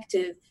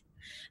perspective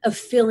of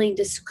feeling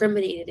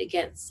discriminated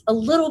against. A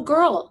little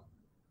girl.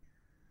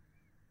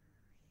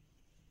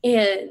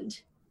 And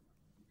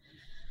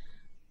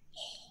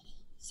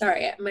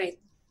sorry, my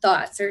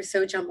thoughts are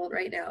so jumbled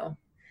right now.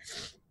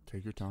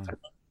 Take your time.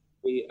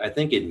 I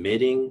think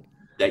admitting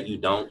that you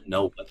don't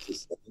know what to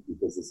say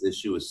because this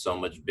issue is so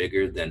much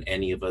bigger than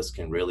any of us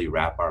can really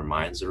wrap our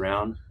minds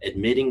around.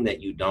 Admitting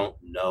that you don't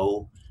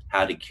know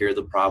how to cure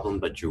the problem,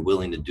 but you're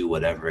willing to do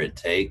whatever it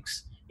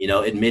takes. You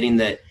know, admitting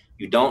that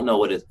you don't know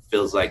what it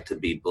feels like to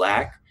be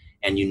Black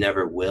and you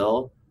never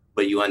will,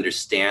 but you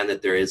understand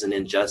that there is an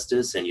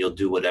injustice and you'll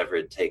do whatever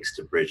it takes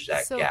to bridge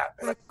that gap.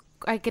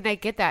 I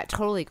get that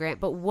totally, Grant,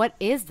 but what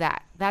is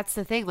that? That's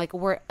the thing. Like,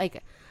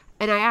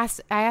 and I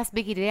asked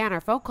Mickey today on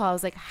our phone call, I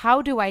was like,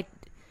 how do I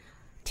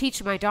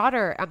teach my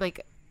daughter? I'm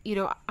like, you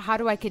know, how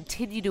do I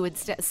continue to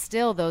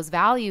instill those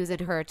values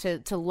in her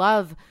to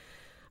love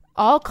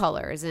all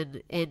colors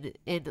and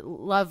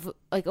love,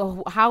 like,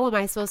 oh, how am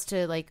I supposed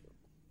to, like,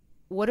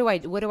 what do I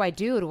do? What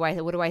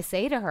do I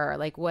say to her?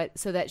 Like, what,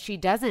 so that she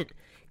doesn't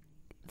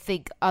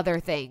think other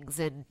things?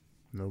 And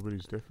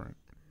nobody's different.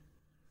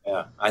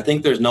 Yeah, I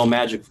think there's no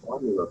magic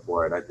formula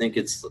for it. I think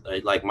it's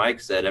like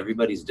Mike said,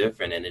 everybody's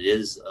different and it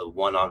is a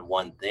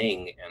one-on-one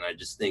thing. And I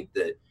just think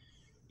that,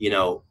 you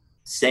know,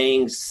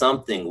 saying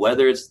something,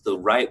 whether it's the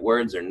right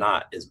words or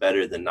not, is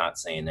better than not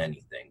saying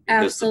anything.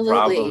 Because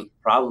Absolutely. the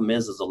problem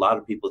is a lot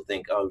of people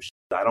think, oh,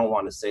 I don't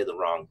want to say the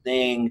wrong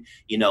thing.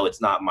 You know,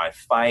 it's not my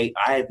fight.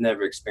 I have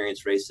never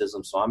experienced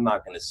racism, so I'm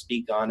not going to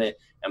speak on it.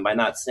 And by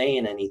not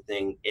saying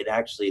anything, it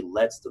actually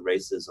lets the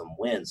racism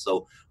win.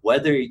 So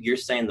whether you're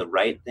saying the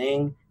right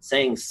thing,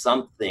 saying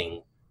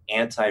something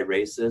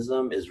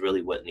anti-racism is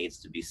really what needs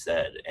to be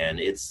said. And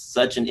it's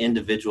such an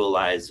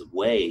individualized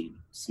way.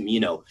 You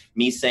know,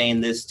 me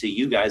saying this to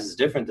you guys is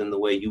different than the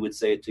way you would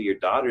say it to your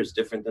daughters,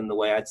 different than the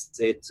way I'd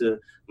say it to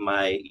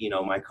my, you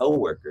know, my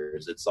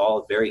coworkers. It's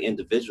all very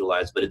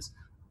individualized, but it's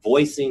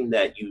voicing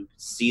that you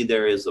see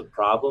there is a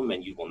problem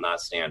and you will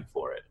not stand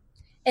for it.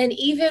 And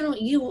even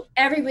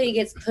everybody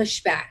gets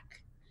pushback.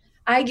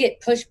 I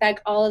get pushback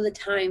all of the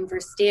time for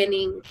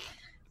standing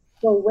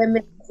for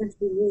women in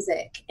country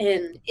music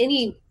and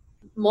any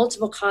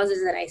multiple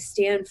causes that I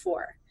stand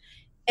for.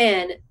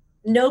 And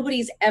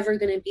nobody's ever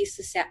going to be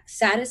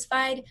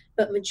satisfied,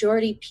 but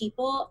majority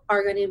people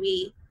are going to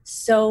be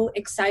so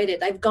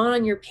excited. I've gone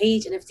on your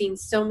page and I've seen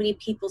so many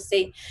people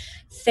say,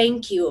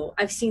 thank you.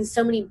 I've seen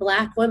so many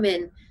Black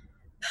women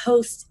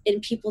post in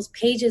people's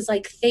pages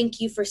like,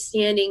 thank you for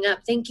standing up.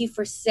 Thank you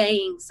for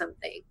saying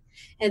something.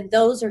 And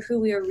those are who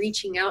we are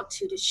reaching out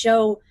to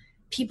show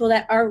people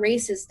that are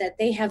racist that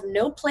they have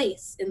no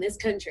place in this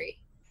country.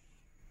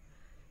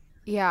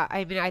 Yeah,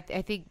 I mean, I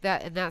think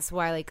that, and that's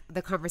why, like,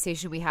 the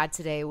conversation we had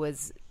today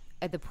was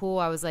at the pool.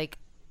 I was like,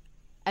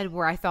 and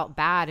where I felt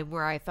bad and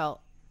where I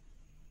felt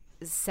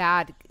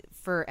sad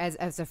for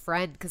as a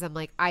friend, because I'm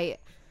like, I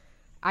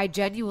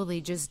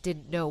genuinely just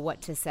didn't know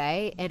what to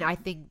say. And I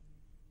think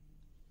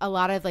a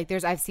lot of, like,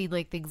 I've seen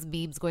like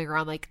memes going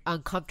around like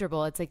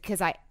uncomfortable. It's like, because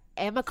I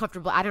am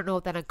uncomfortable. I don't know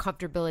what that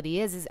uncomfortability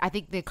is. I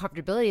think the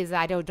uncomfortability is that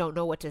I don't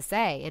know what to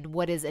say and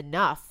what is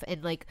enough.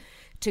 And like,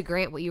 to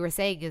Grant, what you were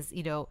saying is,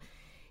 you know,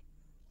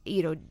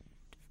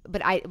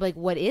 but I like,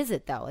 what is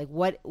it though? Like,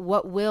 what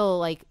will,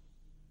 like,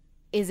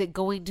 is it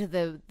going to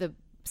the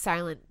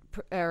silent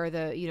or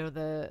the, you know,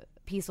 the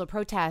peaceful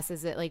protest?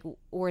 Is it like,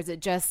 or is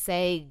it just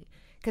saying,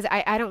 because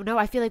I don't know.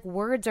 I feel like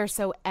words are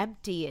so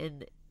empty,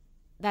 and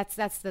that's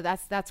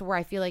where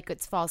I feel like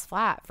it falls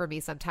flat for me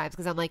sometimes,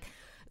 because I'm like,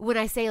 when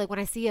I say, like, when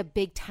I see a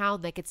big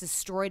town that gets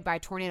destroyed by a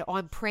tornado, oh,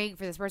 I'm praying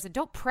for this person.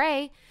 Don't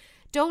pray,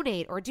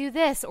 donate, or do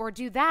this or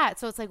do that.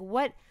 So it's like,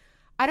 what?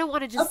 I don't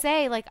want to just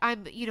say, like,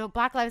 I'm,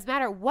 Black Lives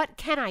Matter. What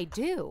can I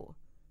do?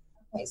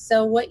 Okay,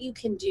 so what you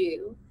can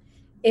do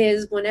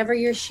is whenever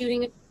you're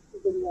shooting a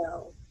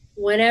video,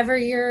 whenever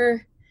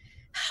you're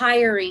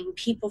hiring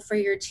people for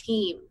your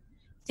team,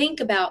 think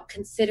about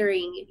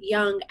considering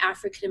young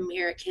African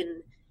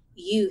American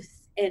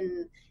youth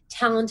and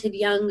talented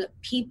young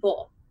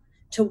people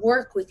to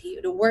work with you,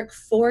 to work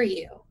for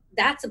you.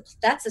 That's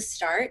a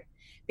start,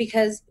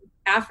 because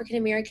African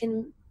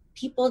American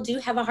people do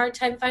have a hard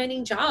time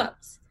finding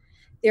jobs.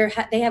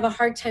 They have a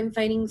hard time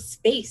finding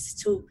space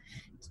to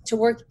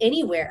work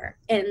anywhere,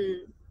 and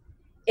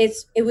it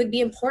would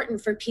be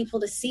important for people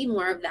to see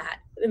more of that.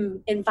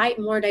 Invite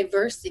more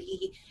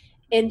diversity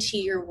into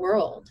your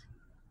world.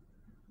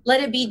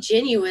 Let it be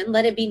genuine.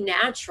 Let it be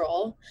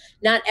natural.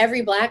 Not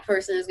every Black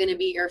person is going to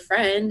be your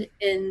friend,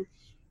 and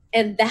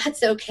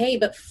that's okay.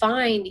 But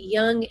find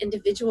young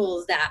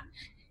individuals that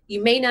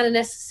you may not have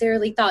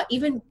necessarily thought,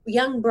 even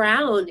young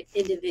brown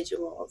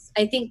individuals.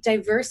 I think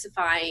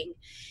diversifying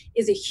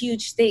is a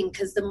huge thing,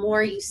 because the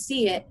more you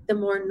see it, the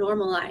more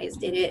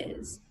normalized it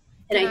is.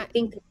 And I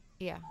think...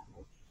 Yeah.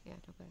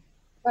 Okay.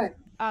 Go ahead.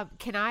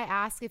 Can I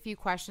ask a few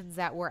questions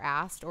that were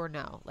asked, or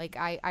no? Like,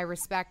 I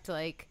respect,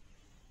 like...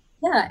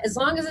 Yeah, as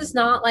long as it's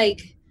not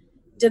like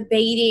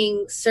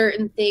debating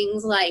certain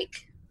things,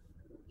 like,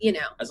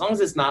 as long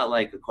as it's not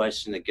like a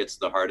question that gets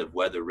to the heart of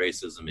whether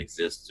racism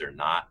exists or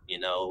not,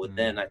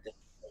 then I think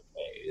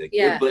okay. Like,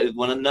 yeah. But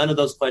none of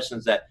those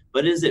questions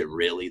but is it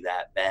really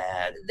that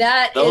bad?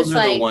 Those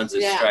are the ones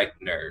that strike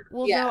nerd.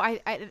 Well, no, I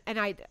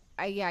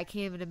can't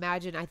even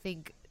imagine. I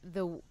think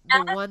the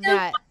one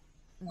that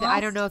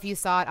I don't know if you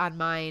saw it on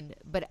mine,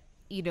 but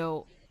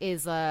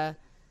is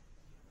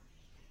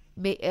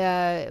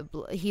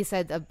he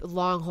said a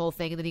long whole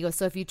thing, and then he goes,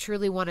 so if you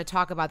truly want to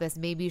talk about this,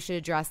 maybe you should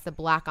address the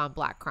Black on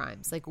Black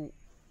crimes, like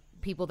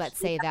people that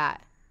say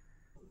that.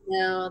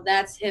 No,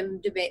 that's him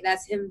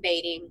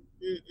baiting.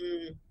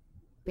 Mm-mm.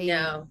 Baiting.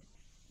 No,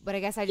 but I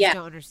guess I just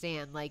don't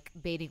understand, like,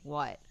 baiting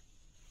what?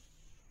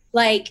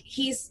 Like,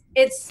 it's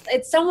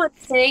someone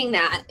saying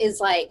that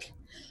is like,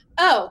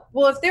 oh,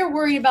 well, if they're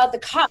worried about the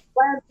cops,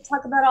 why don't they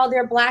talk about all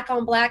their Black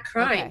on Black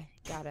crime? Okay,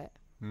 got it.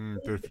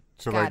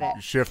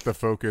 Shift the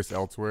focus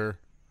elsewhere.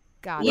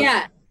 Got it.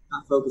 Yeah.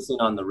 Not focusing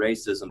on the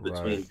racism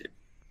between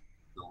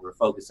we're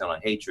focusing on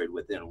hatred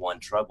within one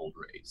troubled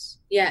race.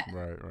 Yeah.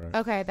 Right.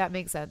 Okay, that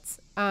makes sense.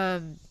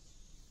 As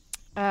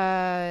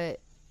a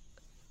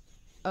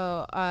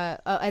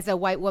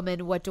white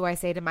woman, what do I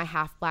say to my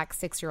half Black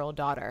 6-year-old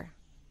daughter?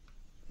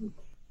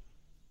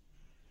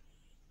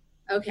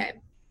 Okay.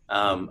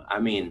 I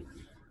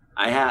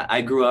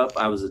grew up,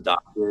 I was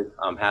adopted,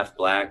 half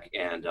Black,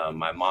 and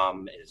my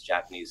mom is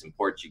Japanese and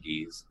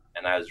Portuguese,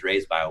 and I was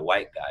raised by a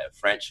white guy, a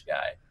French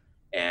guy,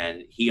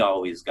 and he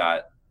always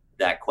got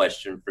that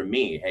question from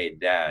me, hey,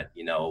 Dad,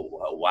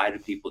 why do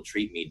people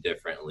treat me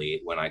differently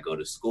when I go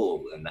to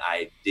school? And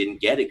I didn't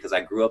get it because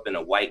I grew up in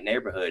a white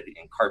neighborhood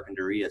in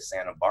Carpinteria,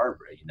 Santa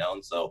Barbara,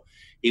 and so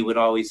he would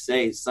always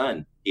say,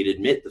 son, he'd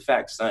admit the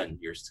fact, son,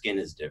 your skin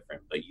is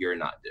different, but you're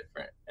not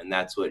different. And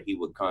that's what he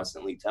would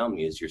constantly tell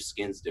me is your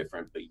skin's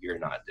different, but you're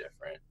not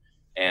different.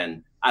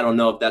 And I don't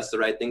know if that's the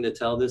right thing to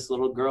tell this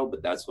little girl,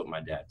 but that's what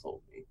my dad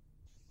told me.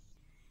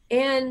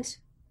 And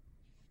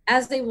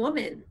as a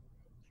woman,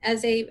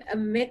 as a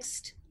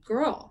mixed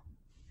girl,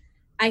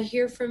 I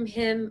hear from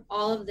him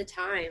all of the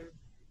time,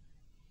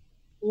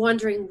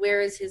 wondering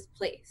where is his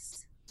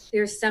place.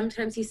 There's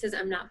sometimes he says,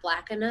 I'm not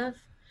Black enough.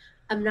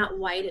 I'm not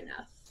white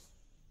enough.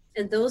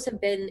 And those have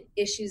been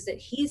issues that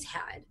he's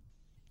had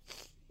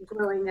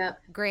growing up.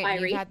 Great.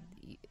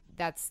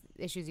 That's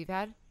issues you've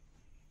had?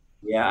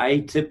 Yeah,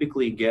 I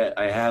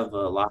have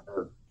a lot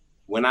of,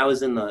 when I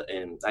was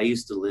I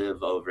used to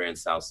live over in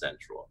South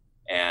Central,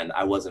 and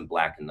I wasn't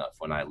Black enough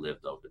when I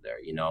lived over there.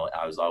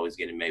 I was always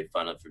getting made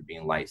fun of for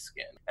being light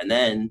skinned. And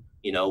then,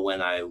 when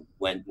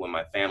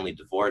my family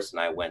divorced and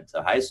I went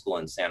to high school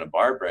in Santa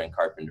Barbara and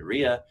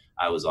Carpinteria,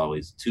 I was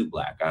always too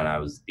Black, and I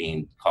was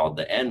being called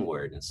the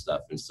N-word and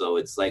stuff. And so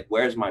it's like,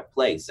 where's my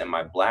place? Am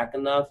I Black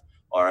enough,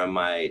 or am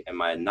I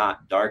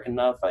not dark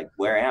enough? Like,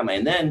 where am I?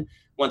 And then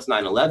once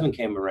 9/11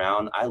 came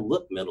around, I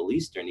look Middle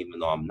Eastern, even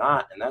though I'm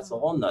not. And that's a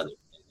whole nother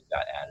thing that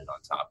got added on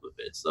top of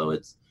it. So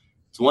it's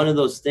one of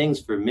those things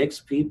for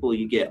mixed people.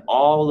 You get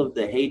all of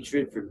the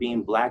hatred for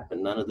being Black, but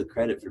none of the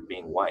credit for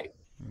being white.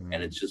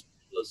 And it's just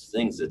those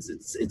things.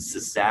 It's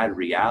a sad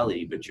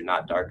reality, but you're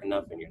not dark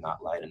enough and you're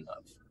not light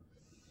enough.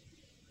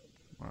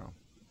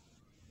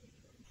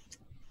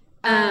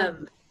 Wow.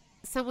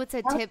 Someone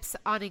said tips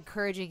on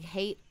encouraging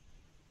hate.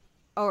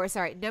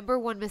 Number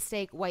one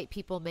mistake white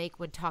people make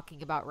when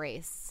talking about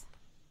race.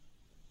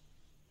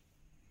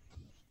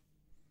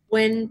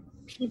 When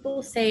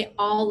people say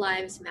all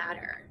lives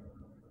matter.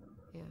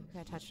 Yeah,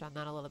 I touched on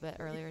that a little bit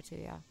earlier too,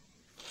 yeah.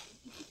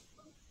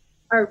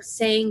 Are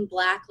saying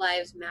Black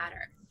lives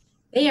matter.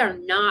 They are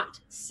not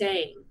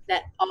saying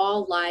that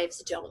all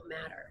lives don't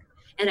matter.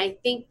 And I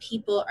think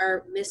people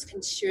are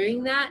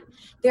misconstruing that.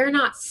 They're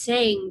not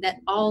saying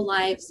that all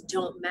lives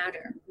don't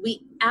matter.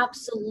 We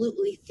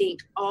absolutely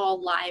think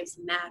all lives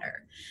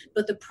matter.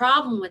 But the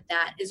problem with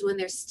that is when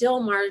there's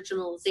still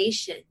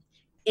marginalization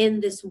in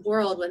this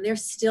world, when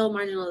there's still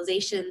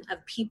marginalization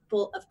of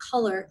people of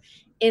color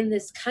in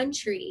this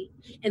country,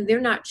 and they're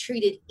not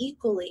treated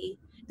equally,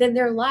 then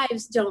their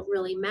lives don't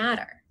really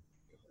matter.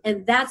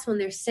 And that's when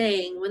they're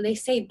saying, when they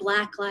say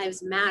Black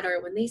Lives Matter,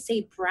 when they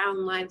say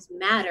Brown Lives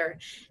Matter,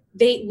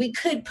 we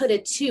could put a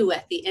 2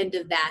 at the end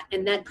of that,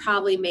 and that'd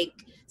probably make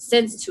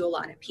sense to a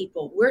lot of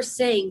people. We're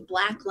saying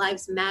Black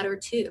Lives Matter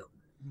too.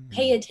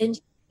 Pay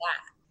attention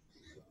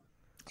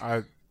to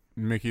that.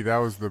 Mickey, that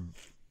was the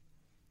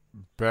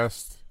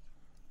best,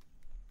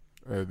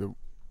 the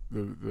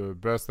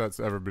best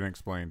that's ever been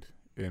explained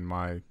in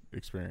my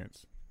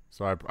experience.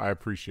 So I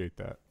appreciate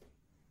that.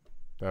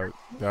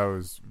 That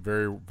was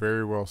very,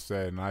 very well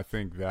said, and I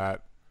think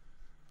that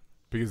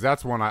because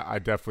that's one I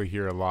definitely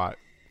hear a lot,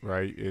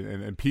 right?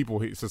 And people,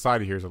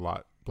 society hears a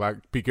lot,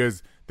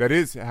 because that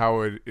is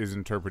how it is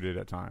interpreted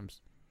at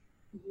times,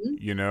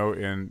 you know.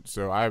 And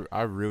so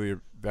I really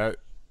that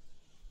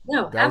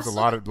was a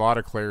lot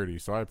of clarity.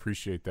 So I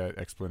appreciate that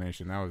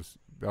explanation. That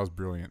was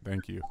brilliant.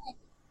 Thank you.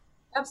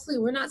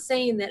 Absolutely, we're not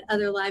saying that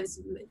other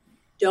lives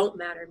don't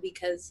matter,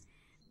 because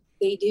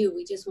they do.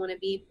 We just want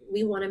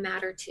to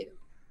matter too.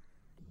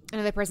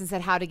 Another person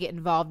said how to get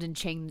involved in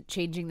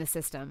changing the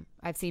system.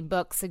 I've seen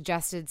books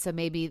suggested, so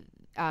maybe,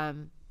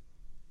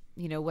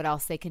 what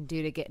else they can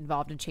do to get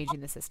involved in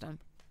changing the system.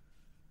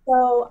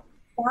 So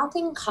back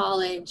in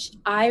college,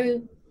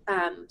 I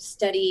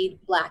studied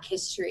Black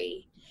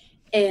history,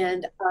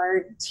 and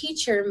our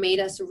teacher made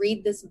us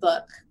read this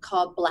book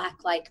called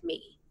Black Like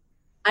Me.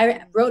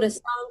 I wrote a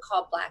song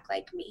called Black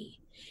Like Me.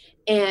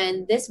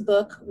 And this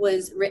book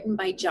was written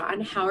by John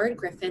Howard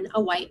Griffin,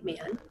 a white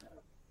man,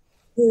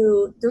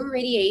 who through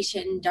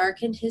radiation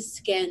darkened his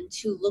skin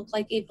to look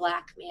like a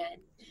Black man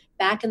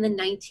back in the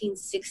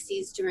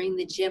 1960s during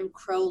the Jim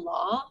Crow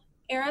law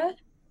era,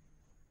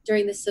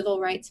 during the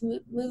civil rights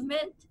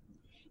movement.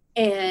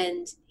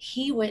 And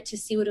he went to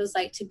see what it was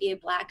like to be a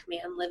Black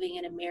man living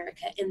in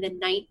America in the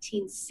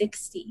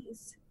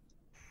 1960s.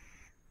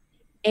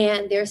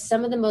 And there's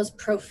some of the most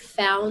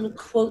profound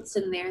quotes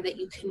in there that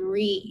you can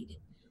read,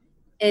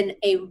 and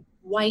a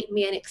white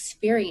man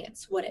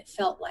experience what it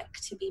felt like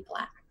to be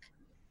Black.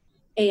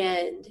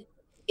 And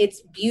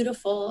it's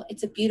beautiful.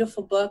 It's a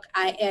beautiful book.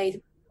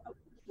 I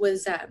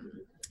was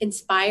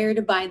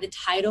inspired by the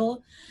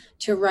title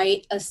to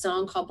write a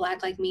song called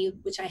Black Like Me,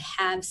 which I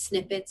have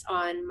snippets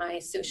on my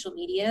social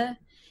media.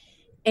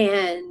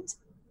 And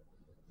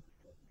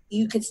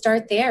you could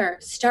start there.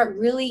 Start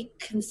really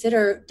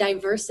consider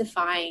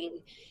diversifying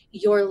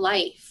your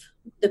life,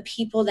 the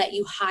people that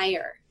you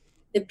hire,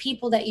 the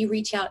people that you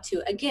reach out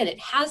to. Again, it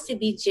has to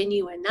be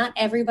genuine. Not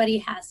everybody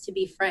has to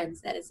be friends.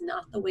 That is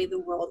not the way the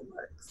world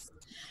works.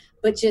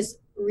 But just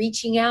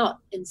reaching out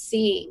and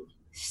seeing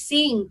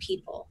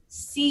people,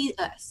 see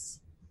us.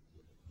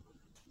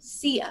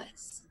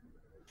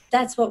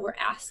 That's what we're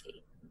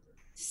asking.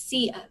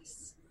 See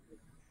us.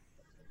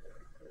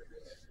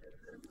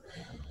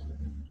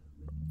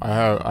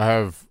 I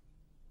have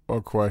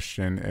a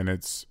question, and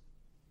it's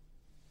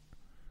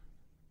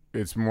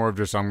more of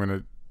just, I'm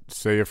gonna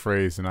say a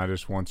phrase, and I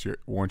just want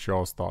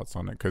y'all's thoughts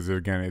on it, because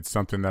again, it's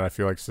something that I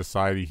feel like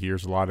society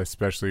hears a lot,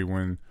 especially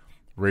when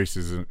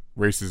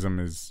racism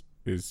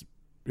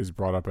is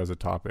brought up as a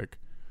topic.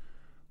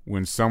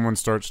 When someone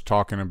starts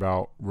talking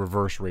about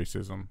reverse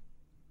racism,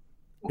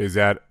 is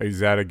that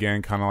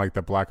again kind of like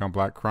the black on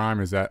black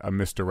crime? Is that a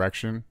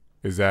misdirection?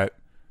 Is that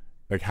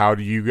like, how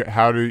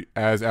do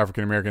as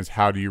African Americans,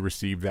 how do you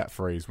receive that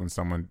phrase when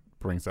someone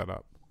brings that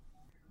up?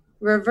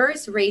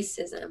 Reverse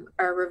racism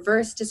or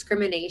reverse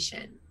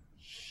discrimination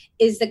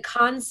is the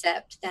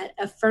concept that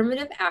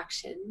affirmative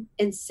action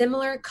and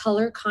similar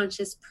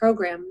color-conscious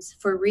programs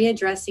for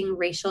readdressing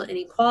racial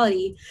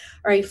inequality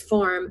are a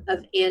form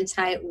of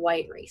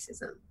anti-white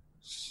racism.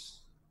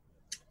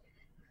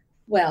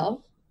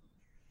 Well,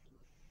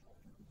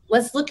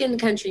 let's look in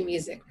country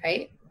music,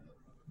 right?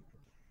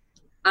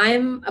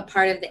 I'm a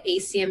part of the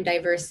ACM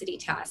Diversity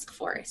Task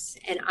Force,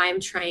 and I'm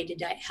trying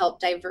to help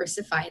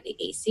diversify the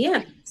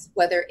ACMs,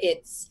 whether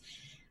it's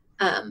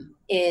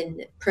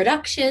in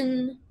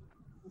production,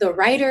 the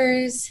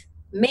writers,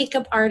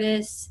 makeup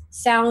artists,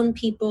 sound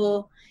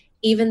people,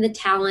 even the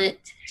talent,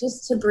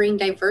 just to bring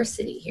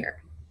diversity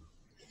here.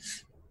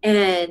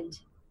 And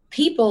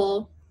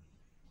people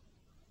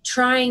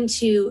trying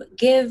to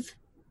give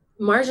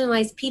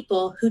marginalized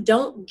people who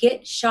don't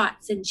get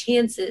shots and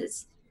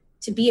chances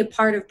to be a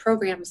part of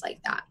programs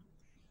like that.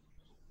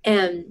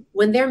 And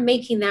when they're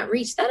making that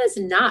reach, that is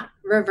not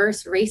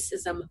reverse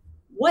racism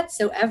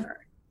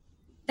whatsoever.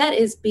 That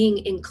is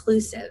being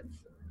inclusive.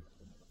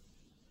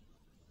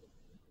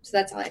 So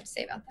that's all I have to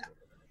say about that.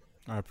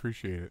 I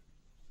appreciate it.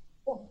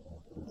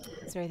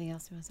 Is there anything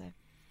else you want to say?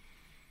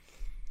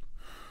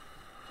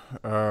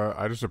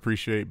 I just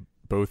appreciate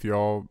both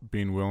y'all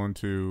being willing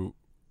to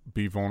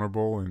be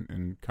vulnerable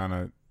and kind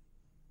of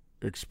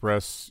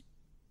express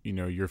you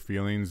know, your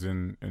feelings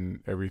and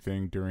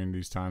everything during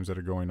these times that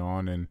are going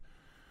on. And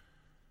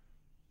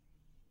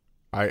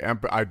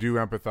I do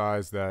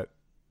empathize that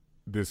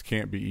this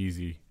can't be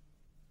easy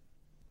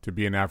to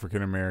be an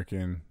African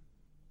American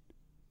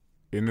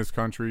in this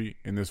country,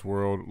 in this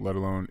world, let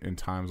alone in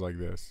times like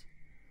this.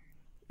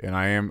 And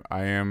I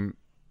am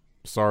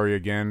sorry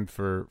again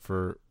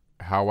for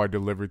how I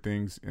delivered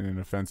things in an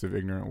offensive,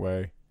 ignorant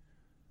way.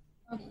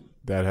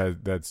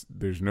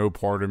 There's no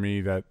part of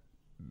me that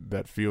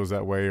feels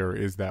that way or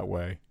is that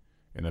way.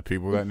 And the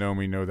people that know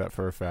me know that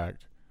for a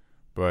fact.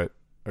 But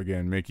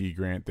again, Mickey,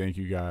 Grant, thank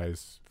you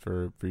guys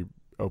for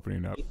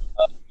opening up.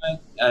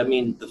 I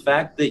mean, the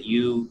fact that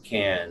you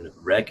can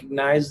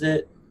recognize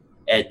it,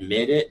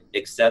 admit it,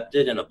 accept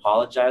it, and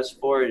apologize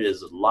for it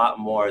is a lot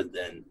more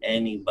than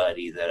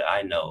anybody that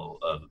I know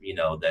of, you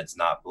know, that's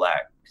not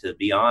Black. To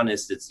be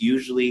honest, it's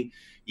usually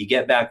you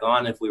get back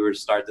on. If we were to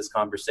start this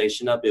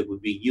conversation up, it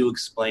would be you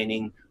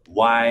explaining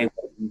why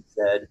what you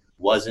said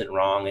wasn't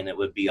wrong, and it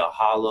would be a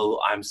hollow,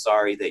 I'm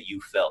sorry that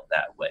you felt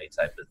that way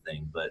type of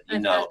thing. But, you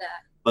know,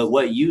 but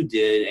what you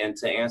did, and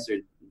to answer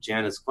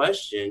Jana's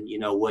question, you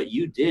know, what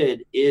you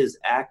did is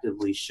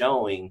actively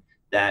showing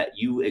that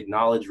you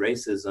acknowledge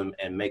racism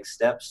and make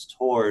steps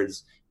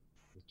towards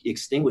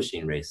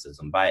extinguishing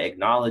racism by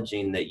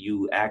acknowledging that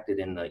you acted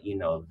in a, you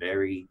know,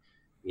 very,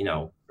 you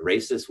know,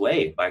 racist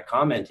way. By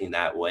commenting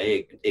that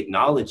way,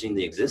 acknowledging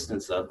the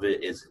existence of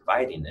it is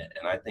fighting it.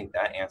 And I think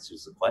that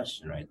answers the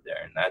question right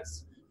there. And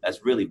that's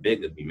really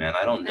big of you, man.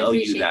 I don't know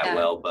you that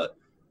well, but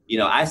you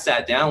know, I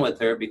sat down with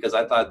her because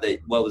I thought that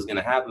what was going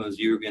to happen was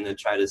you were going to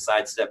try to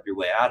sidestep your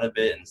way out of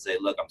it and say,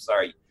 look, I'm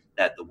sorry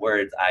that the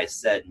words I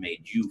said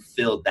made you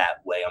feel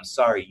that way. I'm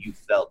sorry you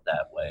felt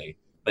that way.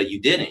 But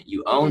you didn't.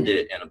 You owned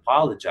it and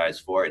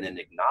apologized for it and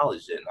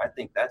acknowledged it. And I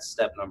think that's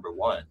step number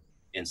one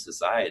in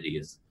society,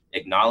 is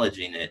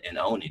acknowledging it and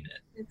owning it.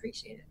 I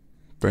appreciate it.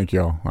 Thank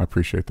y'all. I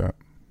appreciate that.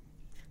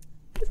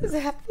 This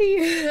is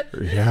happy.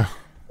 Yeah.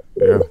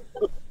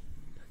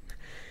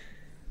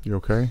 You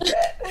okay?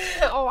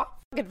 Oh, I'm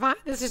fucking fine.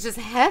 This is just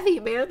heavy,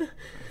 man.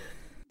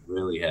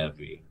 Really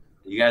heavy.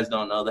 You guys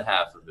don't know the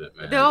half of it,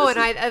 man. No,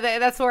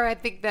 that's where I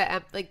think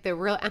that like the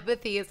real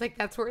empathy is like,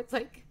 that's where it's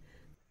like,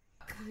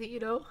 you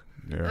know,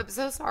 yeah. I'm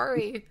so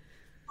sorry.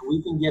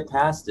 We can get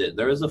past it.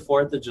 There was a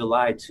 4th of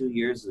July 2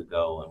 years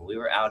ago, and we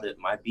were out at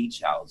my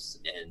beach house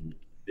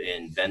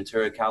in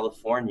Ventura,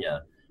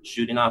 California,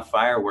 shooting off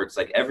fireworks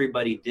like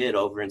everybody did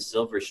over in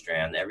Silver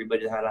Strand.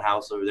 Everybody had a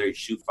house over there. You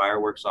shoot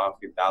fireworks off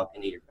your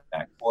balcony, your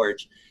back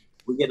porch.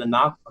 We get a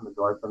knock on the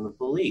door from the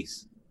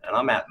police, and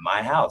I'm at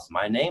my house.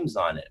 My name's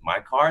on it. My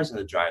car's in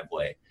the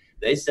driveway.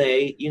 They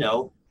say, you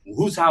know,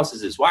 whose house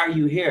is this? Why are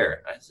you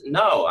here? I said,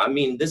 no, I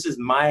mean, this is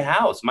my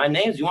house. My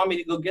name's, you want me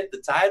to go get the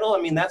title?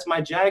 I mean, that's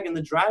my Jag in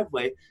the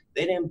driveway.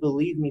 They didn't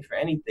believe me for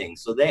anything.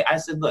 So I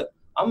said, look,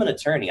 I'm an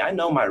attorney. I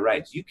know my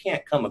rights. You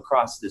can't come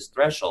across this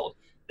threshold.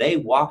 They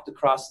walked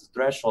across the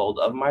threshold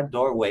of my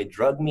doorway,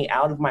 drug me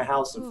out of my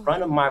house in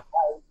front of my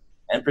wife,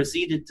 and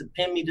proceeded to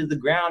pin me to the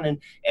ground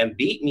and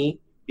beat me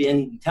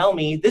and tell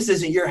me, this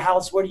isn't your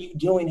house. What are you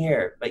doing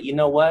here? But you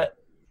know what?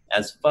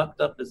 As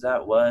fucked up as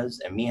that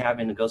was, and me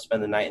having to go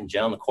spend the night in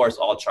jail, and of course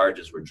all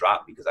charges were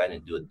dropped because I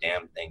didn't do a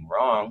damn thing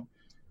wrong,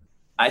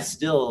 I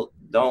still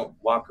don't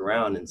walk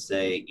around and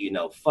say, you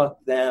know,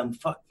 fuck them,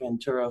 fuck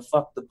Ventura,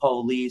 fuck the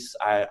police.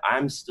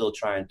 I'm still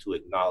trying to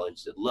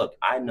acknowledge that, look,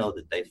 I know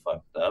that they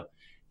fucked up,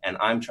 and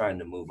I'm trying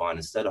to move on.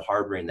 Instead of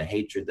harboring the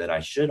hatred that I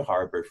should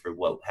harbor for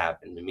what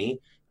happened to me,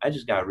 I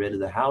just got rid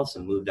of the house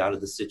and moved out of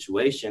the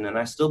situation. And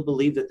I still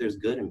believe that there's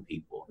good in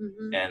people.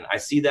 Mm-hmm. And I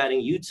see that in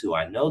you too.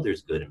 I know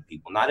there's good in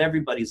people. Not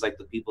everybody's like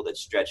the people that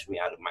stretched me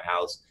out of my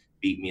house,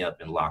 beat me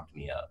up, and locked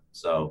me up.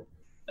 So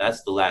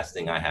that's the last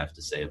thing I have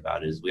to say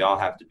about it, is we all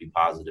have to be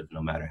positive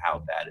no matter how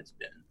bad it's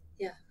been.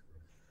 Yeah.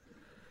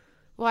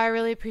 Well, I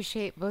really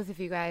appreciate both of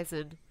you guys.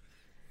 And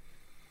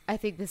I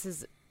think this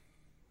is,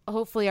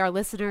 hopefully our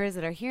listeners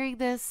that are hearing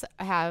this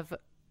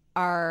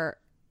are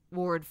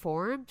more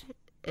informed,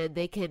 and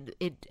they can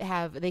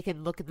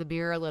look in the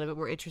mirror a little bit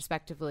more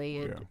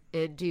introspectively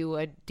and do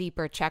a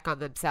deeper check on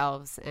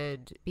themselves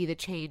and be the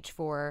change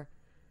for,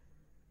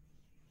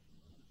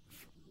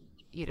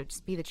 you know,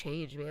 just be the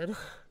change, man.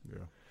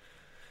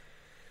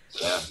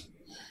 Yeah.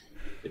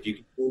 If you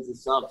can change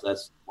yourself,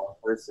 that's one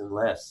person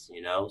less,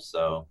 you know?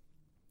 So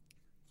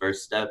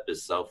first step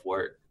is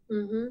self-work.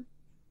 Mm-hmm.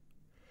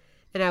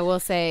 And I will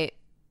say,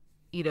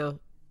 you know,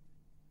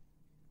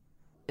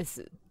 it's,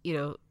 you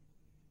know,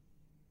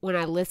 when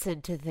I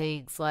listen to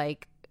things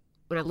like,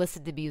 when I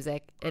listen to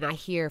music and I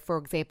hear, for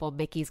example,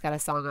 Mickey's got a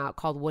song out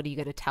called What Are You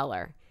Gonna Tell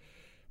Her?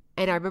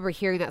 And I remember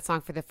hearing that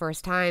song for the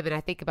first time, and I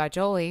think about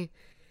Jolie,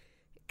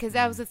 because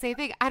that was the same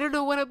thing. I don't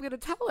know what I'm going to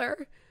tell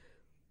her.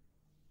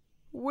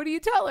 What do you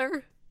tell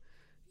her?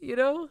 You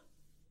know?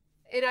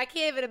 And I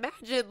can't even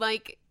imagine,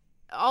 like,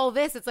 all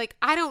this. It's like,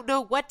 I don't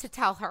know what to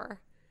tell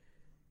her.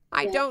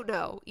 I don't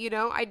know, you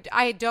know,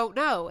 I don't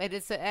know. And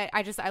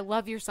I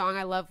love your song.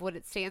 I love what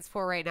it stands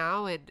for right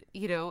now. And,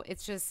 you know,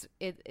 it's just,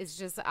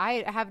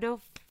 I have no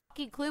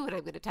fucking clue what I'm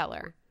going to tell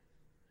her.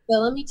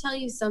 Well, let me tell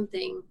you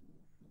something.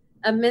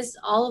 amidst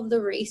all of the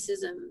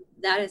racism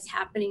that is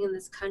happening in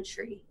this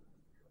country,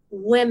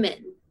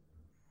 women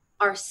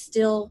are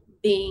still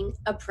being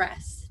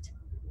oppressed.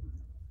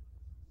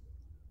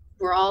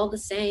 We're all the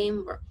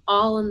same. We're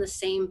all in the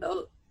same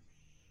boat.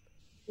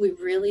 We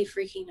really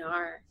freaking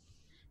are.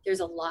 There's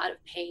a lot of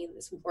pain.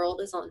 This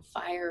world is on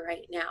fire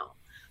right now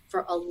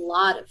for a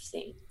lot of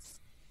things.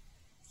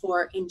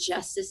 For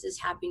injustices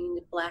happening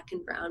to Black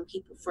and brown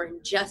people, for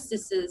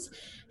injustices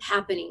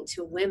happening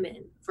to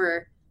women,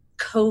 for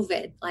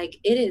COVID. Like,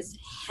 it is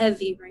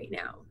heavy right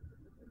now.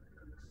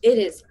 It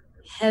is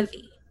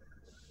heavy.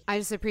 I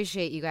just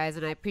appreciate you guys,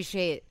 and I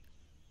appreciate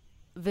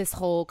this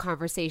whole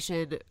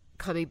conversation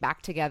coming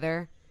back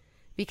together,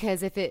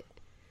 because if it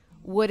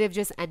would have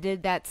just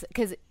ended, that's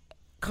because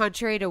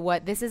contrary to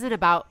what, this isn't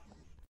about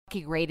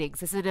fucking ratings.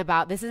 This isn't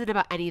about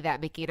any of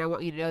that, Mickey. And I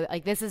want you to know that,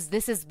 like, this is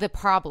the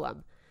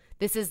problem.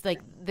 This is like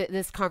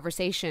this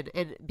conversation,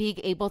 and being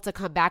able to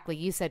come back, like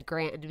you said,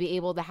 Grant, and to be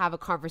able to have a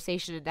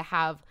conversation and to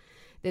have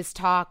this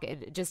talk,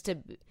 and just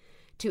to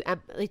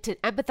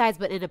empathize,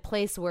 but in a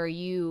place where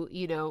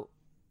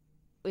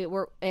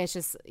it's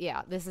just,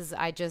 yeah, this is,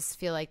 I just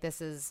feel like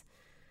this is,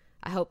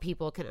 I hope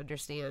people can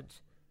understand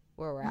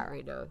where we're at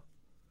right now.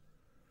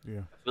 Yeah.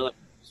 I feel like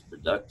it's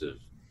productive.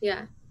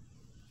 Yeah.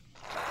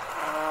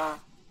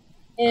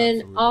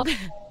 And also,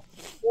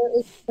 there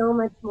is so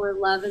much more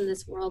love in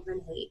this world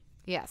than hate.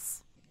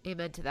 Yes.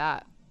 Amen to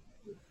that.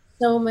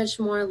 So much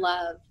more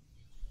love.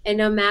 And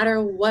no matter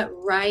what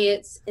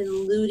riots and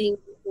looting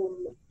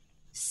and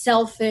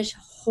selfish,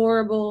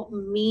 horrible,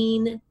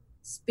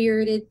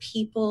 mean-spirited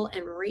people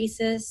and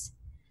racists,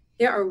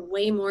 there are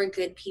way more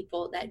good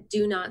people that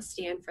do not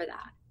stand for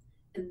that.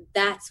 And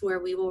that's where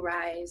we will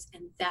rise,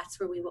 and that's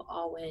where we will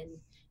all win.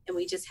 And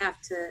we just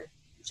have to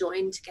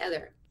join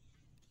together.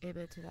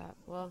 Amen to that.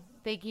 Well,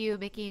 thank you,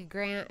 Mickey and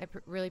Grant. I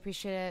really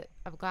appreciate it.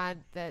 I'm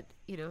glad that,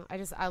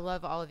 I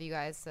love all of you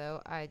guys.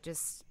 So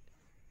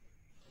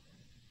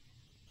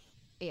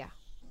yeah.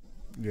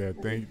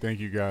 Thank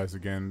you guys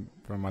again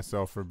from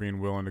myself for being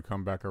willing to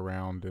come back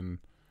around. And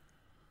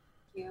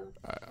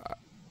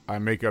I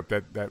make up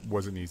that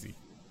wasn't easy.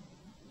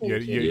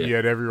 You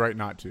had every right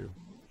not to.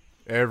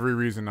 Every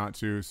reason not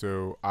to.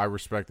 So I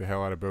respect the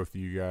hell out of both of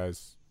you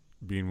guys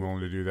being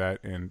willing to do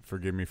that, and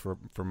forgive me for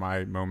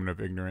my moment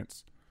of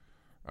ignorance.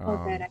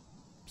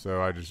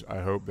 So I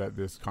hope that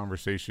this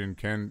conversation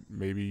can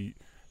maybe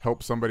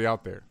help somebody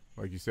out there,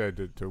 like you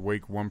said, to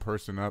wake one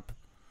person up,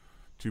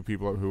 two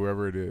people up,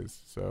 whoever it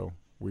is. So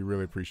we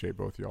really appreciate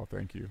both y'all.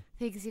 Thank you.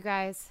 Thanks, you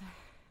guys.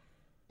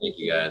 Thank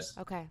you, guys.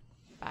 Okay.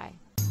 Bye.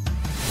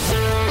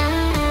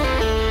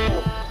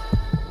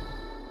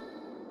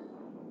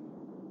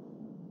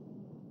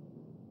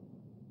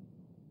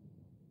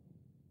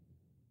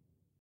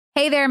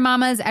 Hey there,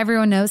 mamas.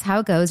 Everyone knows how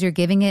it goes. You're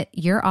giving it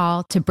your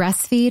all to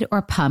breastfeed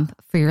or pump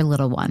for your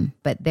little one.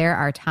 But there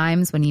are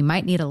times when you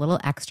might need a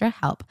little extra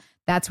help.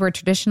 That's where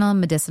Traditional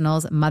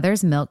Medicinals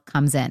Mother's Milk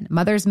comes in.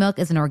 Mother's Milk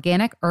is an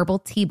organic herbal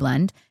tea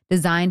blend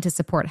designed to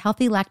support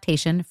healthy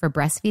lactation for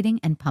breastfeeding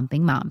and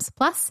pumping moms.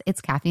 Plus,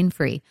 it's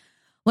caffeine-free.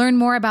 Learn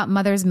more about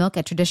Mother's Milk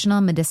at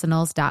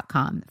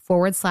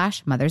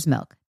traditionalmedicinals.com/Mother's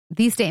Milk.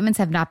 These statements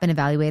have not been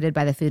evaluated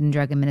by the Food and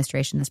Drug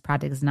Administration. This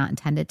product is not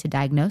intended to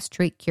diagnose,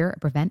 treat, cure, or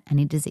prevent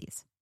any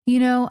disease.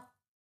 I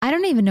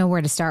don't even know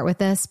where to start with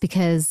this,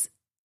 because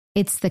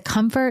it's the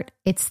comfort,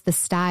 it's the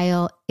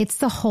style, it's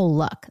the whole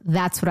look.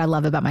 That's what I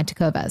love about my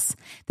Tecovas.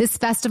 This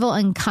festival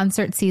and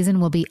concert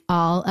season will be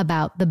all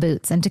about the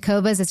boots, and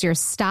Tecovas is your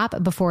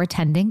stop before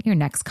attending your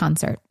next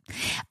concert.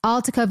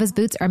 All Tecovas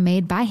boots are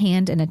made by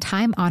hand in a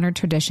time-honored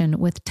tradition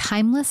with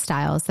timeless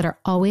styles that are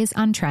always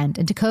on trend.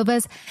 And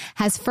Tecovas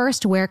has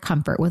first wear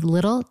comfort with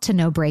little to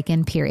no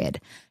break-in period.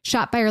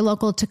 Shop by your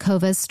local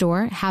Tecovas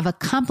store, have a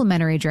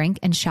complimentary drink,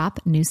 and shop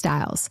new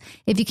styles.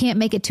 If you can't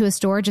make it to a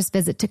store, just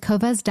visit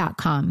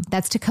Tecovas.com.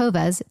 That's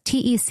Tecovas,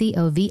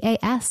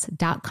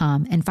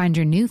 Tecovas.com, and find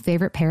your new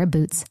favorite pair of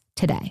boots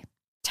today.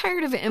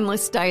 Tired of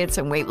endless diets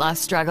and weight loss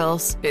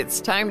struggles?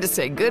 It's time to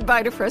say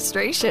goodbye to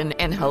frustration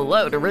and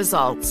hello to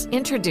results.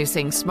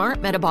 Introducing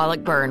Smart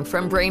Metabolic Burn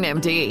from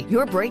BrainMD,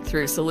 your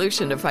breakthrough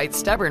solution to fight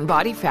stubborn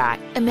body fat.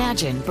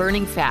 Imagine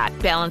burning fat,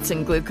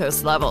 balancing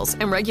glucose levels,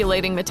 and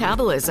regulating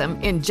metabolism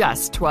in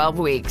just 12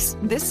 weeks.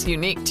 This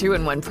unique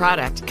 2-in-1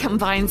 product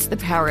combines the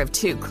power of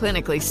 2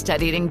 clinically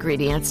studied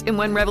ingredients in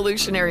one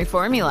revolutionary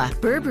formula.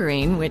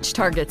 Berberine, which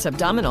targets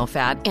abdominal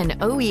fat, and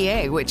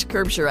OEA, which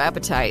curbs your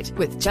appetite.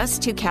 With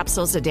just 2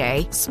 capsules a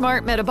day,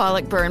 Smart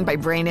Metabolic Burn by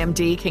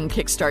BrainMD can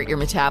kickstart your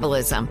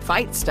metabolism,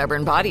 fight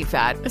stubborn body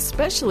fat,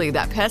 especially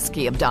that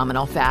pesky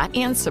abdominal fat,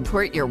 and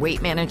support your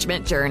weight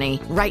management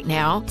journey. Right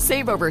now,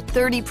 save over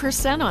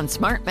 30% on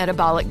Smart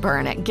Metabolic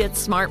Burn at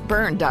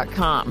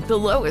GetSmartBurn.com. The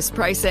lowest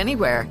price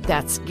anywhere.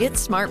 That's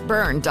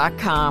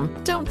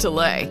GetSmartBurn.com. Don't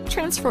delay.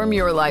 Transform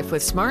your life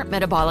with Smart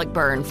Metabolic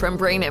Burn from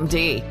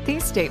BrainMD.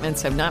 These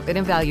statements have not been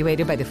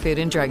evaluated by the Food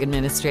and Drug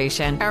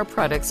Administration. Our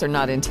products are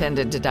not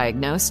intended to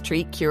diagnose,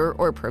 treat, cure,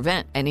 or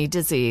prevent any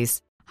disease.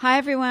 Hi,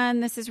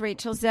 everyone. This is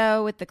Rachel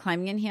Zoe with the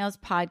Climbing in Heels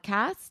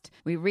podcast.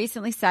 We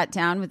recently sat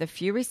down with a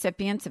few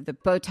recipients of the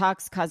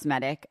Botox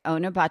Cosmetic,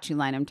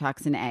 Onabotulinum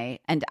Toxin A,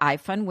 and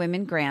iFund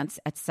Women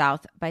grants at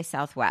South by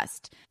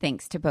Southwest,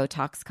 thanks to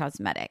Botox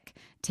Cosmetic.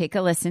 Take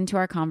a listen to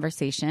our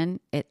conversation.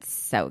 It's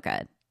so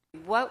good.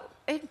 What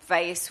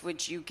advice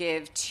would you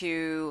give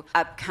to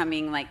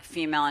upcoming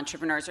female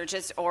entrepreneurs or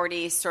just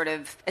already sort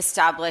of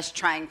established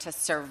trying to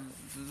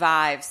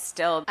survive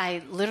still?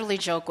 I literally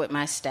joke with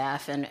my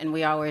staff and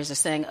we always are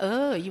saying,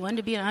 oh, you want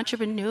to be an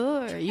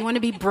entrepreneur? You want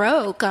to be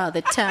broke all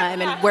the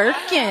time and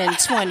working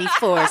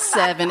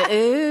 24/7.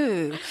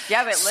 Ooh.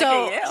 Yeah, but look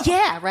at you.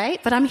 Yeah,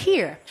 right? But I'm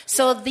here.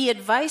 So the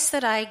advice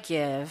that I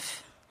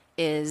give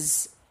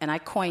is, and I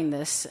coined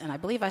this, and I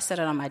believe I said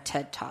it on my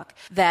TED Talk,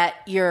 that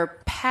your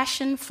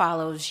passion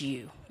follows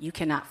you. You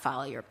cannot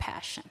follow your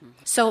passion.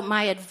 So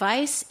my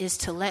advice is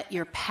to let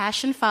your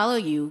passion follow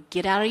you,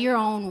 get out of your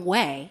own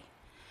way,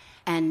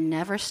 and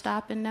never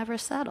stop and never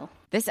settle.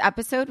 This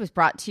episode was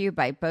brought to you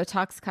by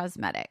Botox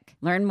Cosmetic.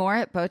 Learn more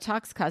at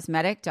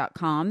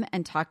BotoxCosmetic.com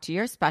and talk to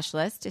your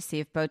specialist to see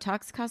if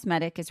Botox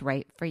Cosmetic is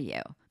right for you.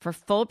 For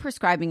full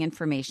prescribing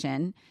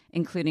information,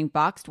 including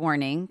boxed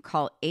warning,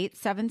 call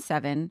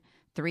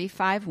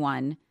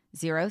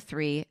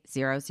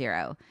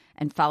 877-351-0300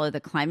 and follow the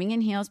Climbing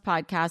in Heels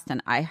podcast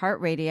on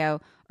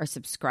iHeartRadio or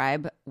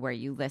subscribe where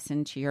you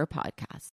listen to your podcast.